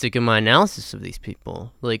simplistic in my analysis of these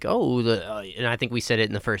people. Like, and I think we said it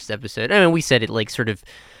in the first episode. I mean, we said it like sort of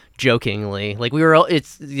jokingly, like we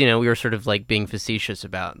were sort of like being facetious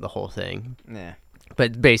about the whole thing. Yeah.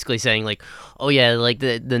 But basically saying like, oh yeah, like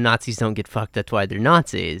the Nazis don't get fucked, that's why they're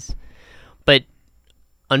Nazis. But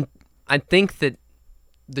I think that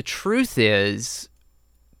the truth is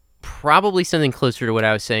probably something closer to what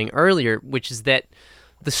I was saying earlier, which is that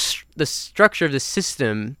the structure of the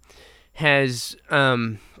system has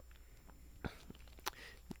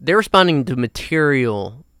they're responding to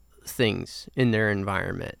material things in their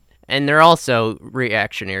environment, and they're also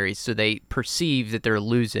reactionaries, so they perceive that they're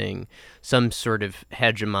losing some sort of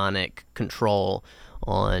hegemonic control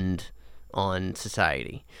on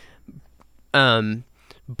society.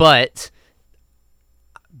 But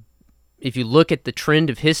if you look at the trend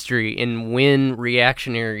of history and when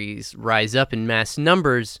reactionaries rise up in mass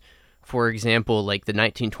numbers, for example, like the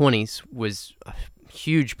 1920s was a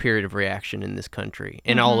huge period of reaction in this country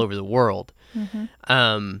and all over the world.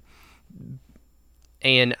 And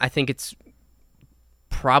I think it's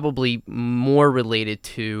probably more related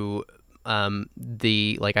to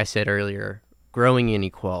like I said earlier, growing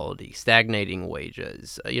inequality, stagnating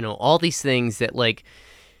wages, all these things that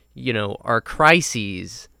are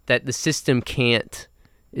crises that the system can't,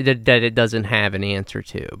 that it doesn't have an answer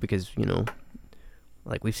to, because,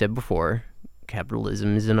 like we've said before,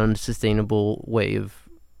 capitalism is an unsustainable way of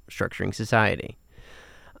structuring society.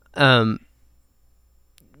 I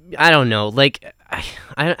don't know,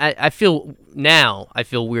 I feel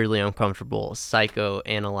weirdly uncomfortable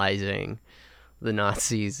psychoanalyzing the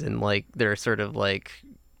Nazis and their sort of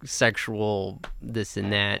sexual this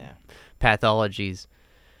and that pathologies.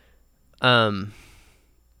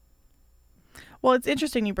 Well, it's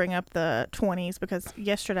interesting you bring up the 20s, because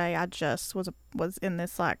yesterday I just was in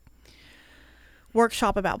this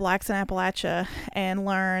workshop about blacks in Appalachia and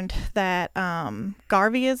learned that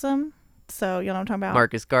Garveyism. So you know what I'm talking about?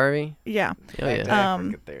 Marcus Garvey. Yeah. Oh yeah.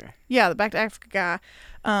 Yeah, the Back to Africa guy,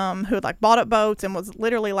 who had bought up boats and was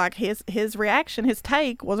literally his reaction, his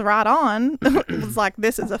take was right on. It was like,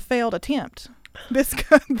 this is a failed attempt. This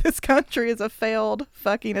country is a failed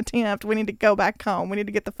fucking attempt. We need to go back home. We need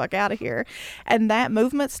to get the fuck out of here. And that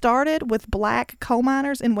movement started with black coal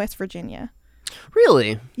miners in West Virginia.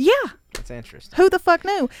 Really? Yeah. That's interesting. Who the fuck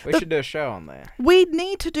knew? We should do a show on that. We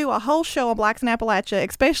need to do a whole show on blacks in Appalachia,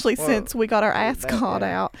 especially since we got our ass called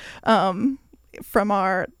out from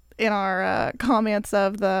our comments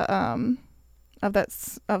of the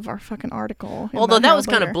of our fucking article. Although that was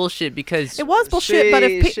kind of bullshit, because it was bullshit. But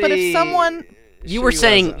if someone, you were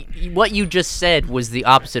saying what you just said was the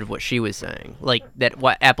opposite of what she was saying, that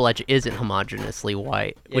what Appalachia isn't homogeneously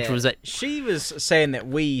white, which was that she was saying that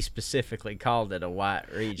we specifically called it a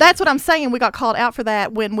white region. That's what I'm saying. We got called out for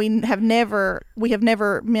that when we have never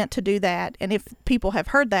meant to do that. And if people have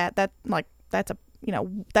heard that that's a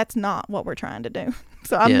that's not what we're trying to do.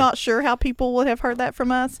 So I'm not sure how people would have heard that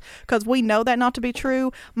from us, because we know that not to be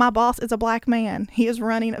true. My boss is a black man. He is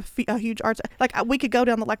running a huge arts. We could go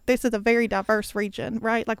down this is a very diverse region,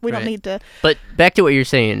 right? We don't need to. But back to what you're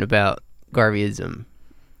saying about Garveyism.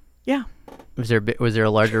 Yeah. Was there a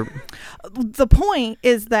larger? The point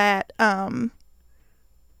is that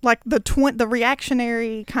like the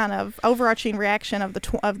reactionary kind of overarching reaction of the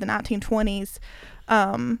 1920s.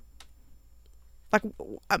 Like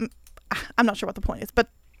I'm not sure what the point is, but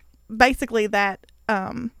basically that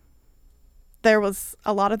there was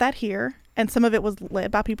a lot of that here, and some of it was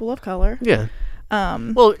led by people of color. Yeah.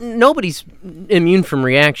 Well, nobody's immune from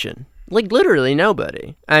reaction. Like, literally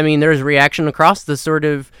nobody. I mean, there's reaction across the sort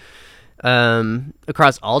of,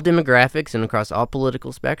 across all demographics and across all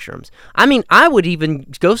political spectrums. I mean, I would even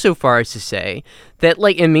go so far as to say that,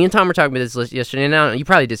 like, and me and Tom were talking about this yesterday, and I don't know, you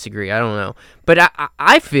probably disagree, I don't know. But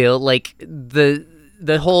I feel like the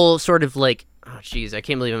whole sort of, like, oh, jeez, I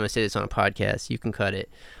can't believe I'm going to say this on a podcast. You can cut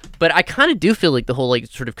it. But I kind of do feel like the whole, like,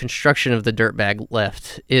 sort of construction of the dirtbag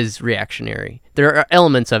left is reactionary. There are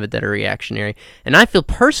elements of it that are reactionary. And I feel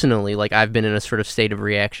personally like I've been in a sort of state of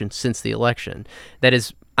reaction since the election. That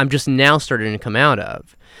is, I'm just now starting to come out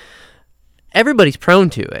of. Everybody's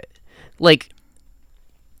prone to it. Like,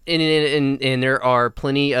 and there are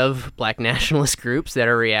plenty of black nationalist groups that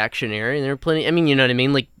are reactionary. And there are plenty, I mean, you know what I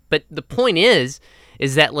mean? Like, but the point is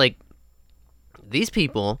that, like, these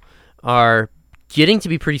people are getting to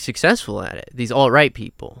be pretty successful at it. These alt-right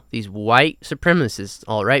people, these white supremacist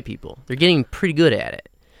alt-right people, they're getting pretty good at it.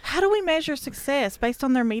 How do we measure success? Based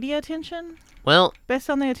on their media attention? Well, based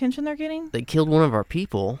on the attention they're getting? They killed one of our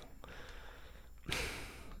people.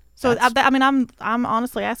 So I mean, I'm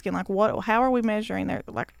honestly asking, like, how are we measuring their,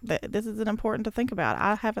 like, this is important to think about.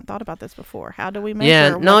 I haven't thought about this before. How do we measure?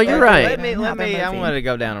 Yeah, no, you're right. Let me. I want to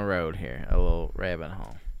go down a road here, a little rabbit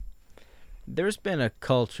hole. There's been a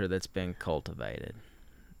culture that's been cultivated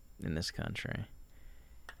in this country.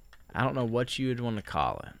 I don't know what you would want to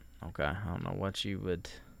call it. Okay, I don't know what you would.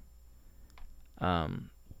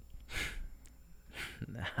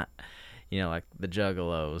 You know, like the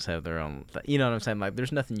Juggalos have their own. You know what I'm saying? Like,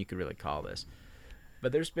 there's nothing you could really call this,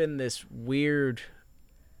 but there's been this weird,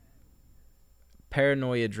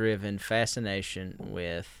 paranoia-driven fascination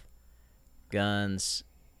with guns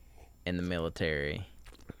and the military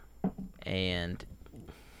and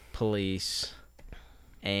police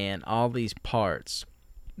and all these parts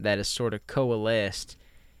that has sort of coalesced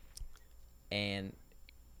and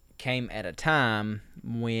came at a time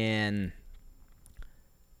when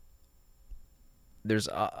there's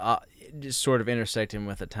just sort of intersecting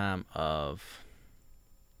with a time of,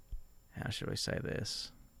 how should we say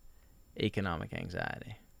this, economic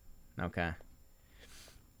anxiety. Okay.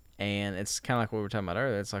 And it's kind of like what we were talking about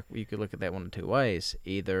earlier. It's like you could look at that one of two ways.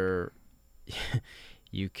 Either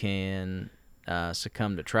you can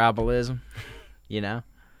succumb to tribalism, you know,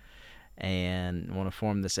 and want to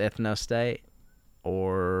form this ethno-state,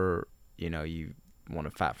 or, you know, you want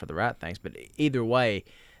to fight for the right things. But either way,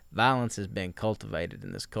 violence has been cultivated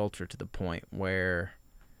in this culture to the point where,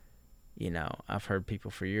 you know, I've heard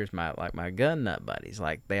people for years, my gun nut buddies,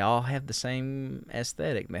 like, they all have the same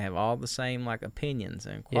aesthetic. They have all the same, like, opinions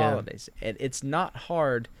and qualities. Yeah. And it's not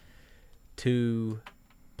hard to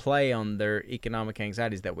play on their economic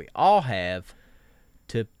anxieties that we all have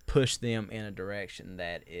to push them in a direction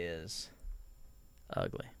that is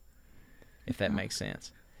ugly, if that makes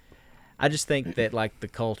sense. I just think that, like, the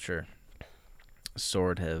culture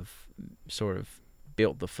sort of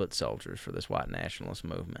built the foot soldiers for this white nationalist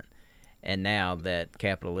movement. And now that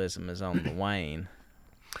capitalism is on the wane.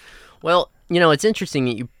 Well, you know, it's interesting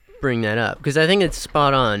that you bring that up, because I think it's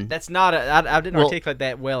spot on. That's not I didn't articulate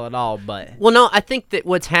that well at all, but... Well, no, I think that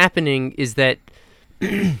what's happening is that,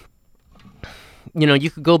 you know,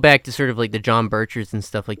 you could go back to sort of like the John Birchers and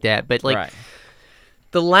stuff like that, but, like, right.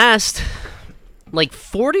 The last, like,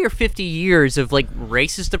 40 or 50 years of, like,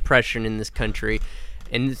 racist oppression in this country,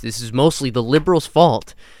 and this is mostly the liberals'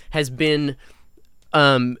 fault, has been...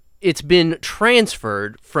 it's been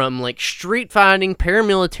transferred from, like, street fighting,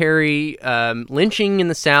 paramilitary, lynching in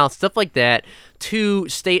the South, stuff like that, to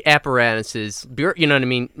state apparatuses, you know what I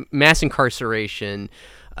mean, mass incarceration,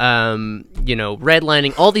 you know,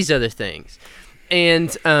 redlining, all these other things.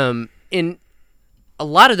 And in a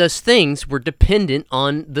lot of those things were dependent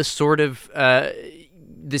on the sort of,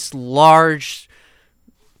 this large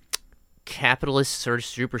capitalist sort of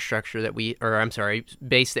superstructure that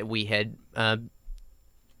base that we had,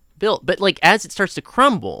 built. But, like, as it starts to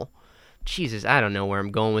crumble, Jesus, I don't know where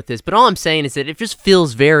I'm going with this, but all I'm saying is that it just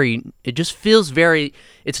feels very,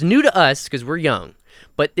 it's new to us because we're young,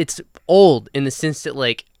 but it's old in the sense that,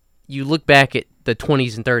 like, you look back at the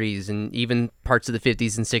 20s and 30s and even parts of the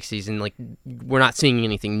 50s and 60s, and, like, we're not seeing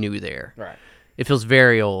anything new there. Right. It feels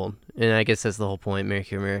very old, and I guess that's the whole point,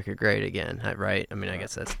 make America great again, right? I mean, I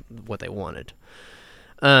guess that's what they wanted.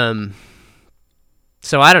 So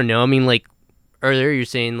I don't know, I mean, like, earlier you're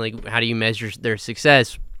saying, like, how do you measure their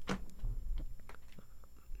success?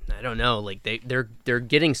 I don't know, like they're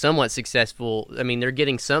getting somewhat successful. I mean, they're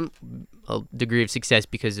getting some degree of success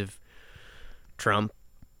because of Trump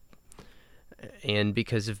and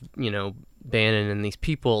because of, Bannon and these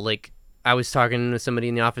people. Like, I was talking to somebody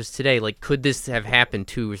in the office today, like, could this have happened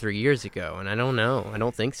 2 or 3 years ago? And I don't know. I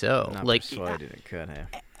don't think so. Not Like, persuaded it could have.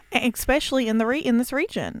 Especially in in this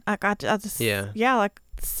region. Like I just like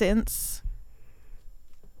since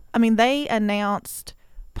they announced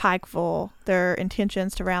Pikeville, their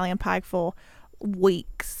intentions to rally in Pikeville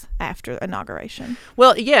weeks after inauguration.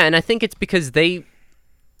 well, yeah, and I think it's because they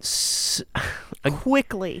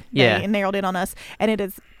Quickly Yeah. they narrowed in on us, and it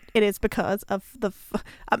is because of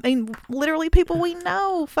literally people we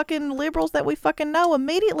know, fucking liberals that we fucking know,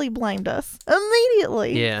 immediately blamed us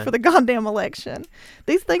Yeah. for the goddamn election.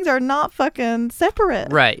 These things are not fucking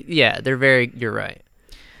separate. Right. Yeah, you're right.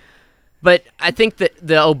 But I think that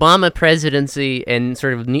the Obama presidency and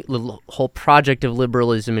sort of the whole project of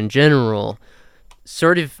liberalism in general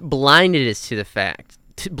sort of blinded us to the fact,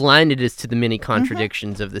 blinded us to the many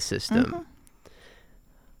contradictions of the system.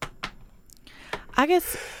 I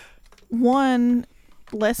guess one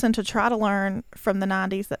lesson to try to learn from the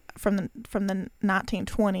 90s, from the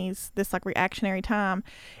 1920s, this like reactionary time,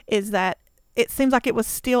 is that it seems like it was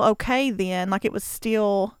still okay then. Like it was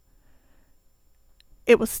still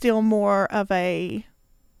more of a,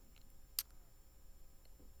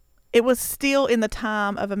 it was still in the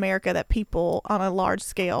time of America that people on a large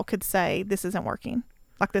scale could say this isn't working.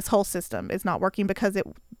 Like this whole system is not working because it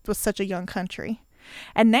was such a young country.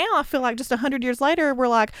 And now I feel like just 100 years later, we're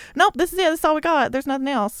like, nope, this is it. This is all we got. There's nothing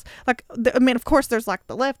else. Like, of course, there's like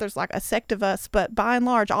the left. There's like a sect of us. But by and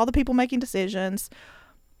large, all the people making decisions,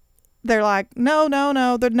 they're like, no,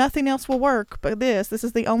 there's nothing else will work but this. This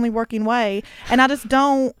is the only working way. And I just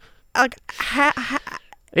don't, like,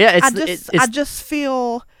 Yeah, I just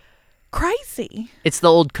feel crazy. it's the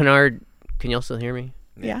old canard. Can you also hear me?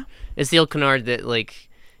 Yeah. It's the old canard that, like,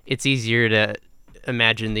 it's easier to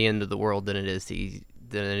imagine the end of the world than it is to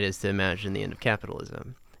imagine the end of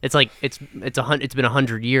capitalism. It's like it's been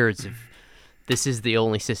 100 years of this is the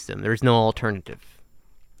only system. There's no alternative.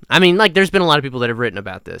 I mean, like, there's been a lot of people that have written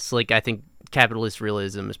about this. Like, I think capitalist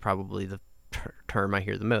realism is probably the term I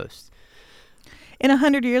hear the most. In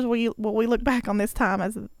 100 years, will we look back on this time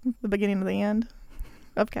as the beginning of the end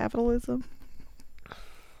of capitalism?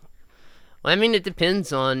 Well, I mean, it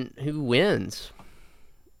depends on who wins.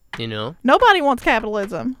 Nobody wants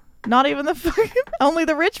capitalism. Not even only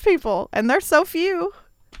the rich people, and they're so few.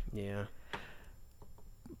 Yeah.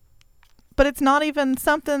 But it's not even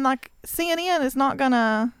something like CNN is not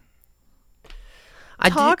gonna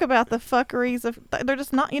talk about the fuckeries of. They're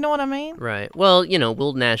just not. You know what I mean? Right. Well,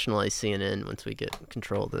 we'll nationalize CNN once we get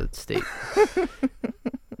control of the state.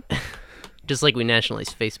 Just like we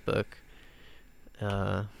nationalized Facebook.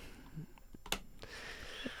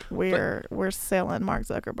 We're selling Mark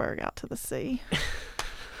Zuckerberg out to the sea.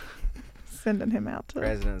 Sending him out to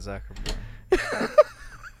President Zuckerberg.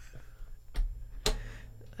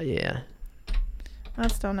 Yeah. I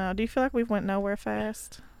just don't know. Do you feel like we've went nowhere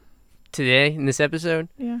fast? Today, in this episode?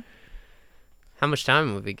 Yeah. How much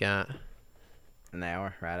time have we got? An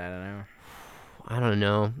hour, right at an hour. I don't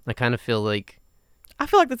know. I kind of feel like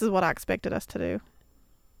this is what I expected us to do.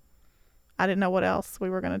 I didn't know what else we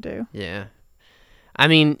were going to do. Yeah. I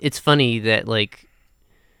mean, it's funny that, like,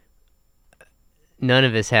 none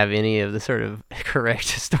of us have any of the sort of correct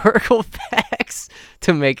historical facts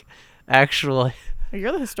to make actual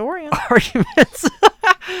You're the historian. arguments.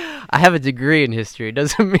 I have a degree in history. It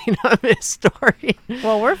doesn't mean I'm a historian.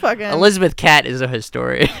 Well, we're fucking... Elizabeth Catt is a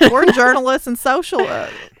historian. We're journalists and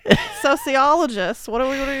sociologists. What do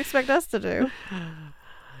you expect us to do?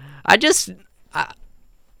 I do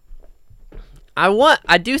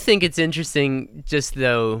think it's interesting, just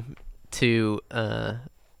though, to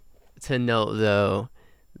note though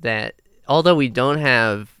that although we don't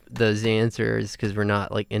have those answers because we're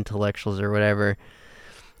not like intellectuals or whatever,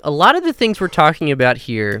 a lot of the things we're talking about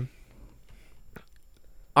here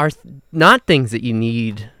are not things that you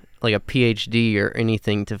need like a PhD or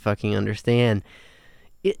anything to fucking understand.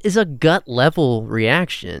 It is a gut level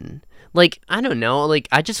reaction. Like, I don't know, like,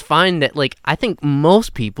 I just find that, like, I think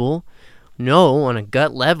most people know on a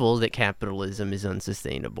gut level that capitalism is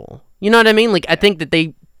unsustainable. You know what I mean? Like, I think that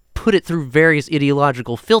they put it through various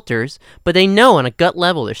ideological filters, but they know on a gut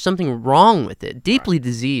level there's something wrong with it, deeply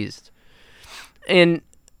diseased. And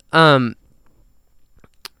I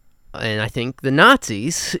think the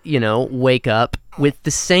Nazis, wake up with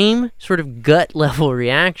the same sort of gut level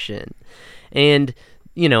reaction. And,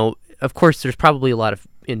 of course, there's probably a lot of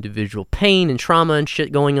individual pain and trauma and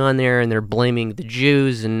shit going on there, and they're blaming the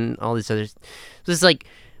Jews and all these others. So it's like,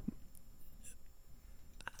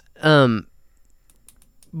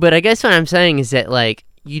 But I guess what I'm saying is that, like,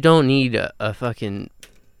 you don't need a fucking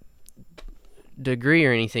degree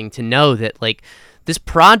or anything to know that, like, this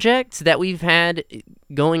project that we've had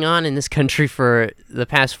going on in this country for the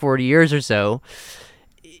past 40 years or so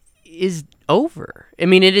is over. I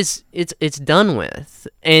mean, it's done with.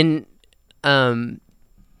 And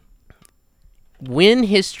when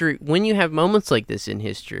you have moments like this in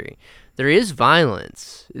history, there is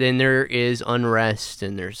violence, then there is unrest,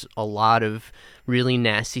 and there's a lot of really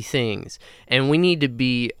nasty things. And we need to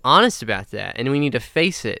be honest about that, and we need to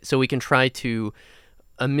face it so we can try to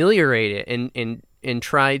ameliorate it and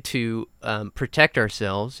try to protect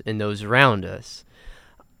ourselves and those around us,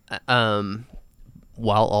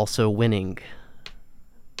 while also winning.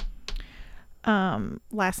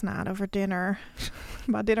 Last night over dinner,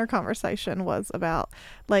 my dinner conversation was about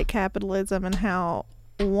late capitalism and how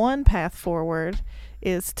one path forward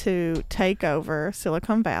is to take over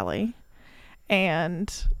Silicon Valley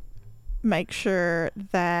and make sure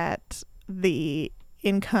that the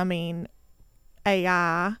incoming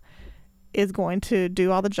AI is going to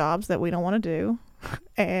do all the jobs that we don't want to do,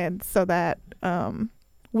 and so that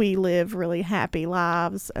we live really happy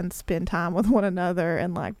lives and spend time with one another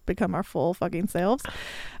and like become our full fucking selves.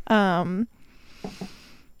 And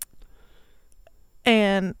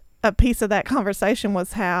a piece of that conversation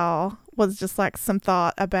was just like some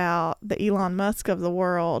thought about the Elon Musk of the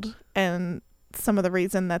world and some of the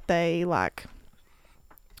reason that they like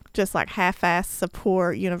just like half-ass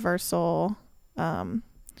support universal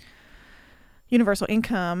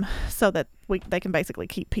income so that they can basically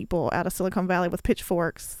keep people out of Silicon Valley with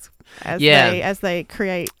pitchforks as they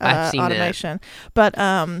create automation. But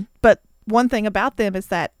one thing about them is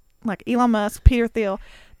that like Elon Musk, Peter Thiel,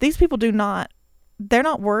 these people they're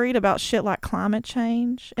not worried about shit like climate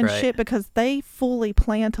change and shit because they fully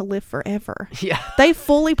plan to live forever. Yeah. They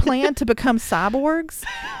fully plan to become cyborgs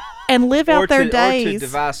and live out their days. Or to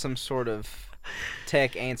devise some sort of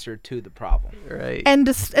tech answer to the problem. Right. And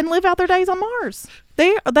live out their days on Mars.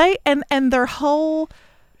 They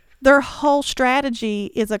their whole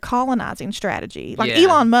strategy is a colonizing strategy. Like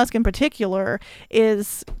Elon Musk in particular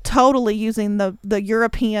is totally using the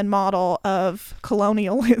European model of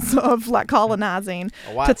colonialism, of like colonizing.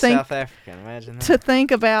 A white South African, imagine that. To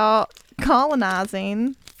think about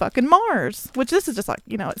colonizing fucking Mars, which this is just like,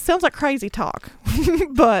 it sounds like crazy talk,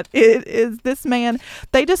 but it is. This man,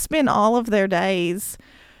 they just spend all of their days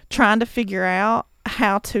trying to figure out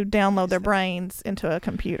how to download their brains into a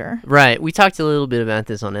computer. Right. We talked a little bit about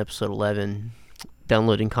this on episode 11,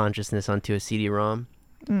 downloading consciousness onto a CD-ROM.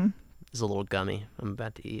 It's a little gummy I'm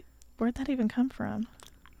about to eat. Where'd that even come from?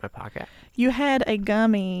 My pocket. You had a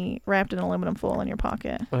gummy wrapped in aluminum foil in your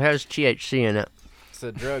pocket. Well, it has THC in it. It's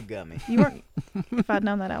a drug gummy. You weren't. If I'd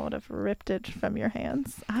known that, I would have ripped it from your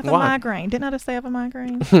hands. I have a Why? migraine. Didn't I just say I have a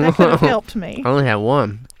migraine? That could have helped me. I only have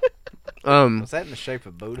one. Was that in the shape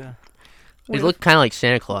of Buddha? It looked kind of like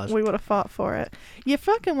Santa Claus. We would have fought for it. You're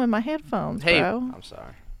fucking with my headphones, Hey. bro. I'm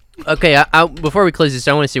sorry. Okay, I before we close this,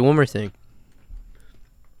 I want to say one more thing.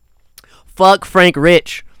 Fuck Frank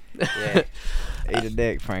Rich. Yeah. Eat a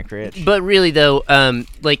dick, Frank Rich. But really, though,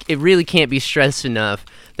 like, it really can't be stressed enough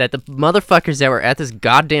that the motherfuckers that were at this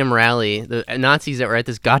goddamn rally, the Nazis that were at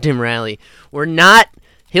this goddamn rally, were not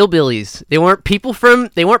hillbillies. They weren't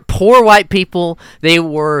poor white people. They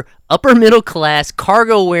were upper middle class,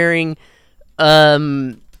 cargo wearing,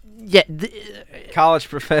 college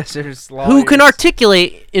professors, lawyers. who can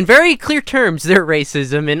articulate in very clear terms their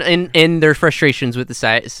racism and their frustrations with the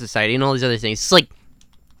society and all these other things. It's like,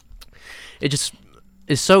 it just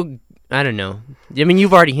is so, I don't know. I mean,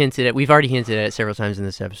 we've already hinted at it several times in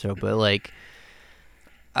this episode, but like,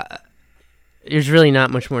 there's really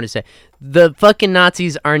not much more to say. The fucking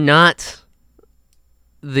Nazis are not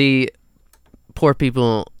the poor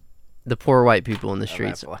people, the poor white people in the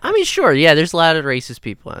streets. I mean, sure, yeah, there's a lot of racist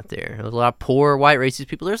people out there. There's a lot of poor white racist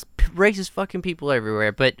people. There's racist fucking people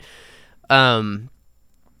everywhere, but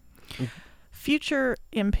Future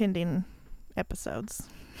impending episodes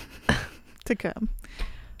to come.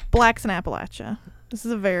 Blacks in Appalachia. This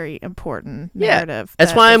is a very important narrative.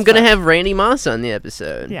 That's why I'm going to have Randy Moss on the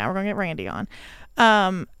episode. Yeah, we're going to get Randy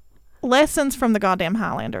on. Lessons from the goddamn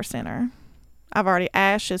Highlander Center.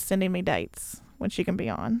 Ash is sending me dates when she can be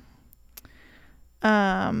on.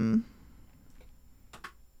 There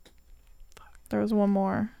was one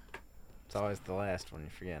more. It's always the last one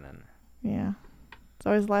you're forgetting. Yeah. It's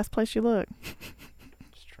always the last place you look.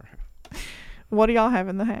 It's true. What do y'all have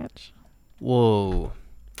in the hatch? Whoa.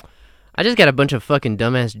 I just got a bunch of fucking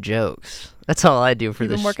dumbass jokes. That's all I do for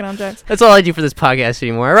You've this. been working on jokes. That's all I do for this podcast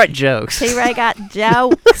anymore. I write jokes. T-Ray got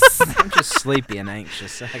jokes. I'm just sleepy and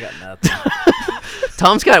anxious. I got nothing.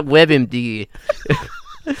 Tom's got WebMD.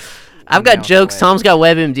 I've got Now jokes. web. Tom's got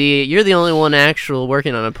WebMD. You're the only one actual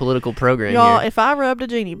working on a political program Y'all, here. if I rubbed a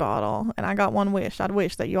genie bottle and I got one wish, I'd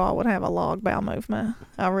wish that y'all would have a log bowel movement.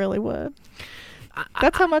 I really would.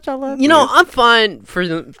 That's how much I love You know, I'm fine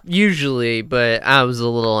for usually, but I was a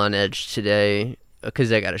little on edge today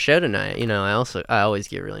because I got a show tonight. You know, I always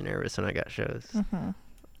get really nervous when I got shows. Mm-hmm.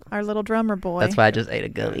 Our little drummer boy. That's why I just ate a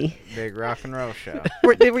gummy. Big rock and roll show.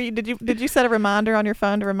 Did you set a reminder on your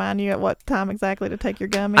phone to remind you at what time exactly to take your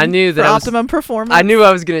gummy? I knew that for I was- optimum performance. I knew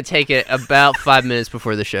I was gonna take it about 5 minutes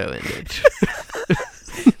before the show ended.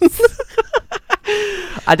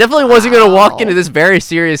 I definitely wasn't gonna walk into this very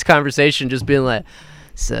serious conversation just being like,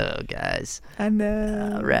 "So guys, I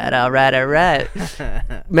know. all right."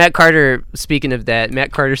 Matt Carter. Speaking of that,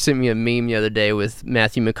 Matt Carter sent me a meme the other day with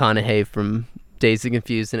Matthew McConaughey from Dazed and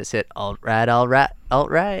Confused, and it said, "All right." Oh my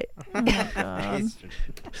God.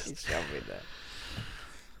 He showed me that.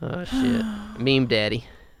 Oh shit, meme daddy.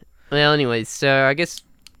 Well, anyways, so I guess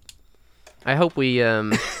I hope we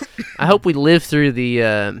live through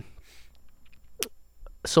the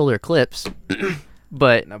solar eclipse,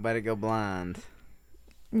 but Nobody go blind.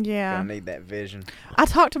 Yeah. Gonna need that vision. I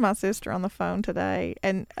talked to my sister on the phone today,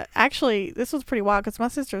 and actually, this was pretty wild because my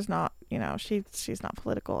sister's not, she's not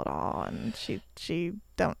political at all, and she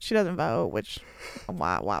doesn't vote, which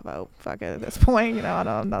why vote? Fuck it at this point,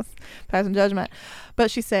 I'm not passing judgment.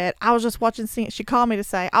 But she said I was just watching She called me to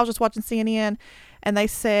say I was just watching CNN, and they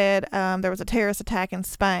said there was a terrorist attack in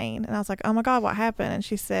Spain, and I was like, oh my God, what happened? And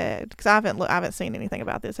she said, because I haven't seen anything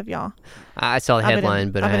about this. Have y'all? I saw the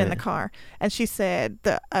headline, but I've I been in the haven't. car, and she said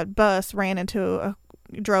a bus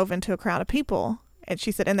drove into a crowd of people, and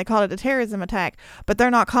she said, and they called it a terrorism attack, but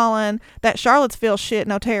they're not calling that Charlottesville shit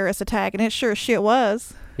no terrorist attack, and it sure as shit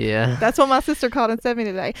was. Yeah. That's what my sister called and sent me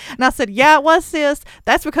today, and I said, yeah, it was, sis.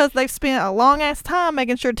 That's because they've spent a long ass time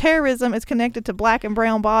making sure terrorism is connected to black and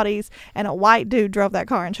brown bodies, and a white dude drove that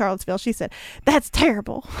car in Charlottesville. She said, that's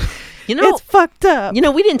terrible. It's fucked up. We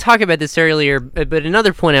didn't talk about this earlier, but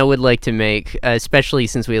another point I would like to make, especially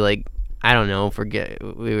since we I don't know,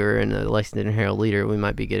 we were in the Lexington Herald Leader, we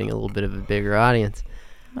might be getting a little bit of a bigger audience.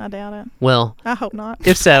 I doubt it. Well, I hope not.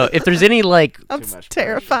 if so, if there's any I'm Too much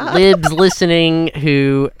terrified. libs listening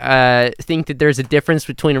who think that there's a difference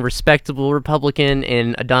between a respectable Republican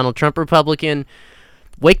and a Donald Trump Republican,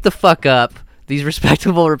 wake the fuck up. These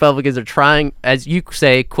respectable Republicans are trying, as you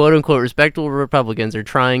say, quote unquote, respectable Republicans are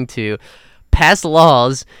trying to pass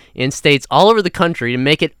laws in states all over the country to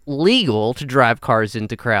make it legal to drive cars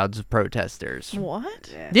into crowds of protesters.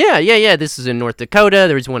 What? Yeah. This is in North Dakota.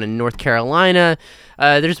 There was one in North Carolina.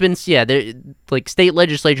 There's been, state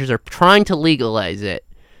legislatures are trying to legalize it.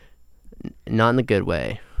 Not in the good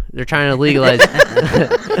way. They're trying to legalize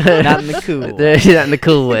Not in the cool. Not in the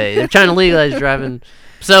cool way. They're trying to legalize driving.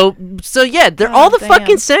 So yeah, they're all the Damn.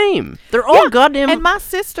 fucking same. They're all goddamn And my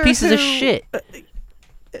sister, pieces of shit.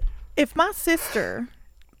 If my sister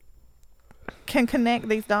can connect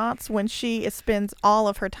these dots when she spends all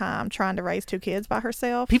of her time trying to raise 2 kids by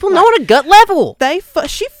herself, People know on a gut level.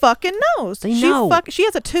 she fucking knows. They know. She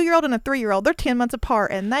has a 2-year-old and a 3-year-old. They're 10 months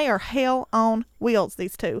apart, and they are hell on wheels,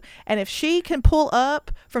 these two. And if she can pull up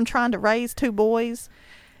from trying to raise 2 boys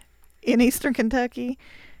in Eastern Kentucky,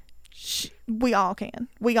 we all can.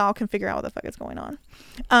 We all can figure out what the fuck is going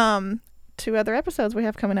on. 2 other episodes we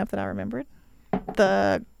have coming up that I remembered.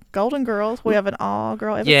 The Golden Girls. We have an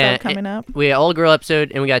all-girl episode coming up. We got all girl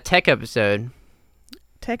episode and we got a tech episode.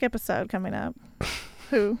 Tech episode coming up.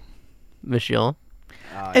 Who? Michelle.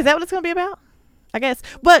 Is that what it's going to be about? I guess.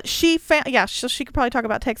 But she found, she could probably talk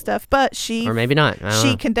about tech stuff, but Or maybe not. I don't she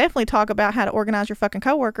know. can definitely talk about how to organize your fucking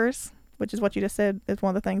coworkers, which is what you just said is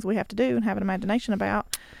one of the things we have to do and have an imagination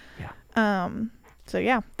about. Yeah. So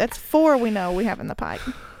yeah, that's 4 we know we have in the pipe.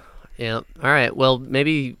 Yeah. All right. Well,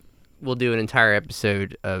 maybe we'll do an entire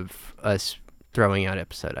episode of us throwing out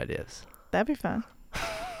episode ideas. That'd be fun.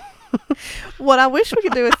 What I wish we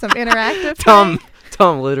could do is some interactive.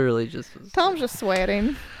 Tom literally just. Tom's just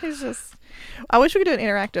sweating. I wish we could do an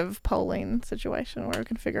interactive polling situation where we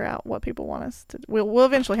can figure out what people want us to. We'll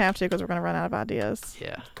eventually have to because we're going to run out of ideas.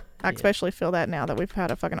 Yeah. I especially feel that now that we've had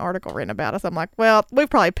a fucking article written about us. I'm like, well, we've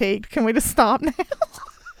probably peaked. Can we just stop now?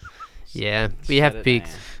 Yeah. We have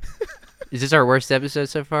peaked. Is this our worst episode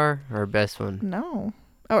so far or our best one? No.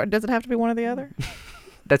 Oh, does it have to be one or the other?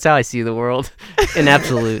 That's how I see the world in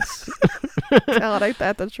absolutes. God, ain't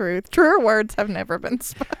that the truth? Truer words have never been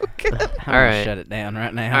spoken. I'm All gonna right. shut it down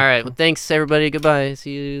right now. All right. Well, thanks everybody. Goodbye.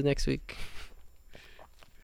 See you next week.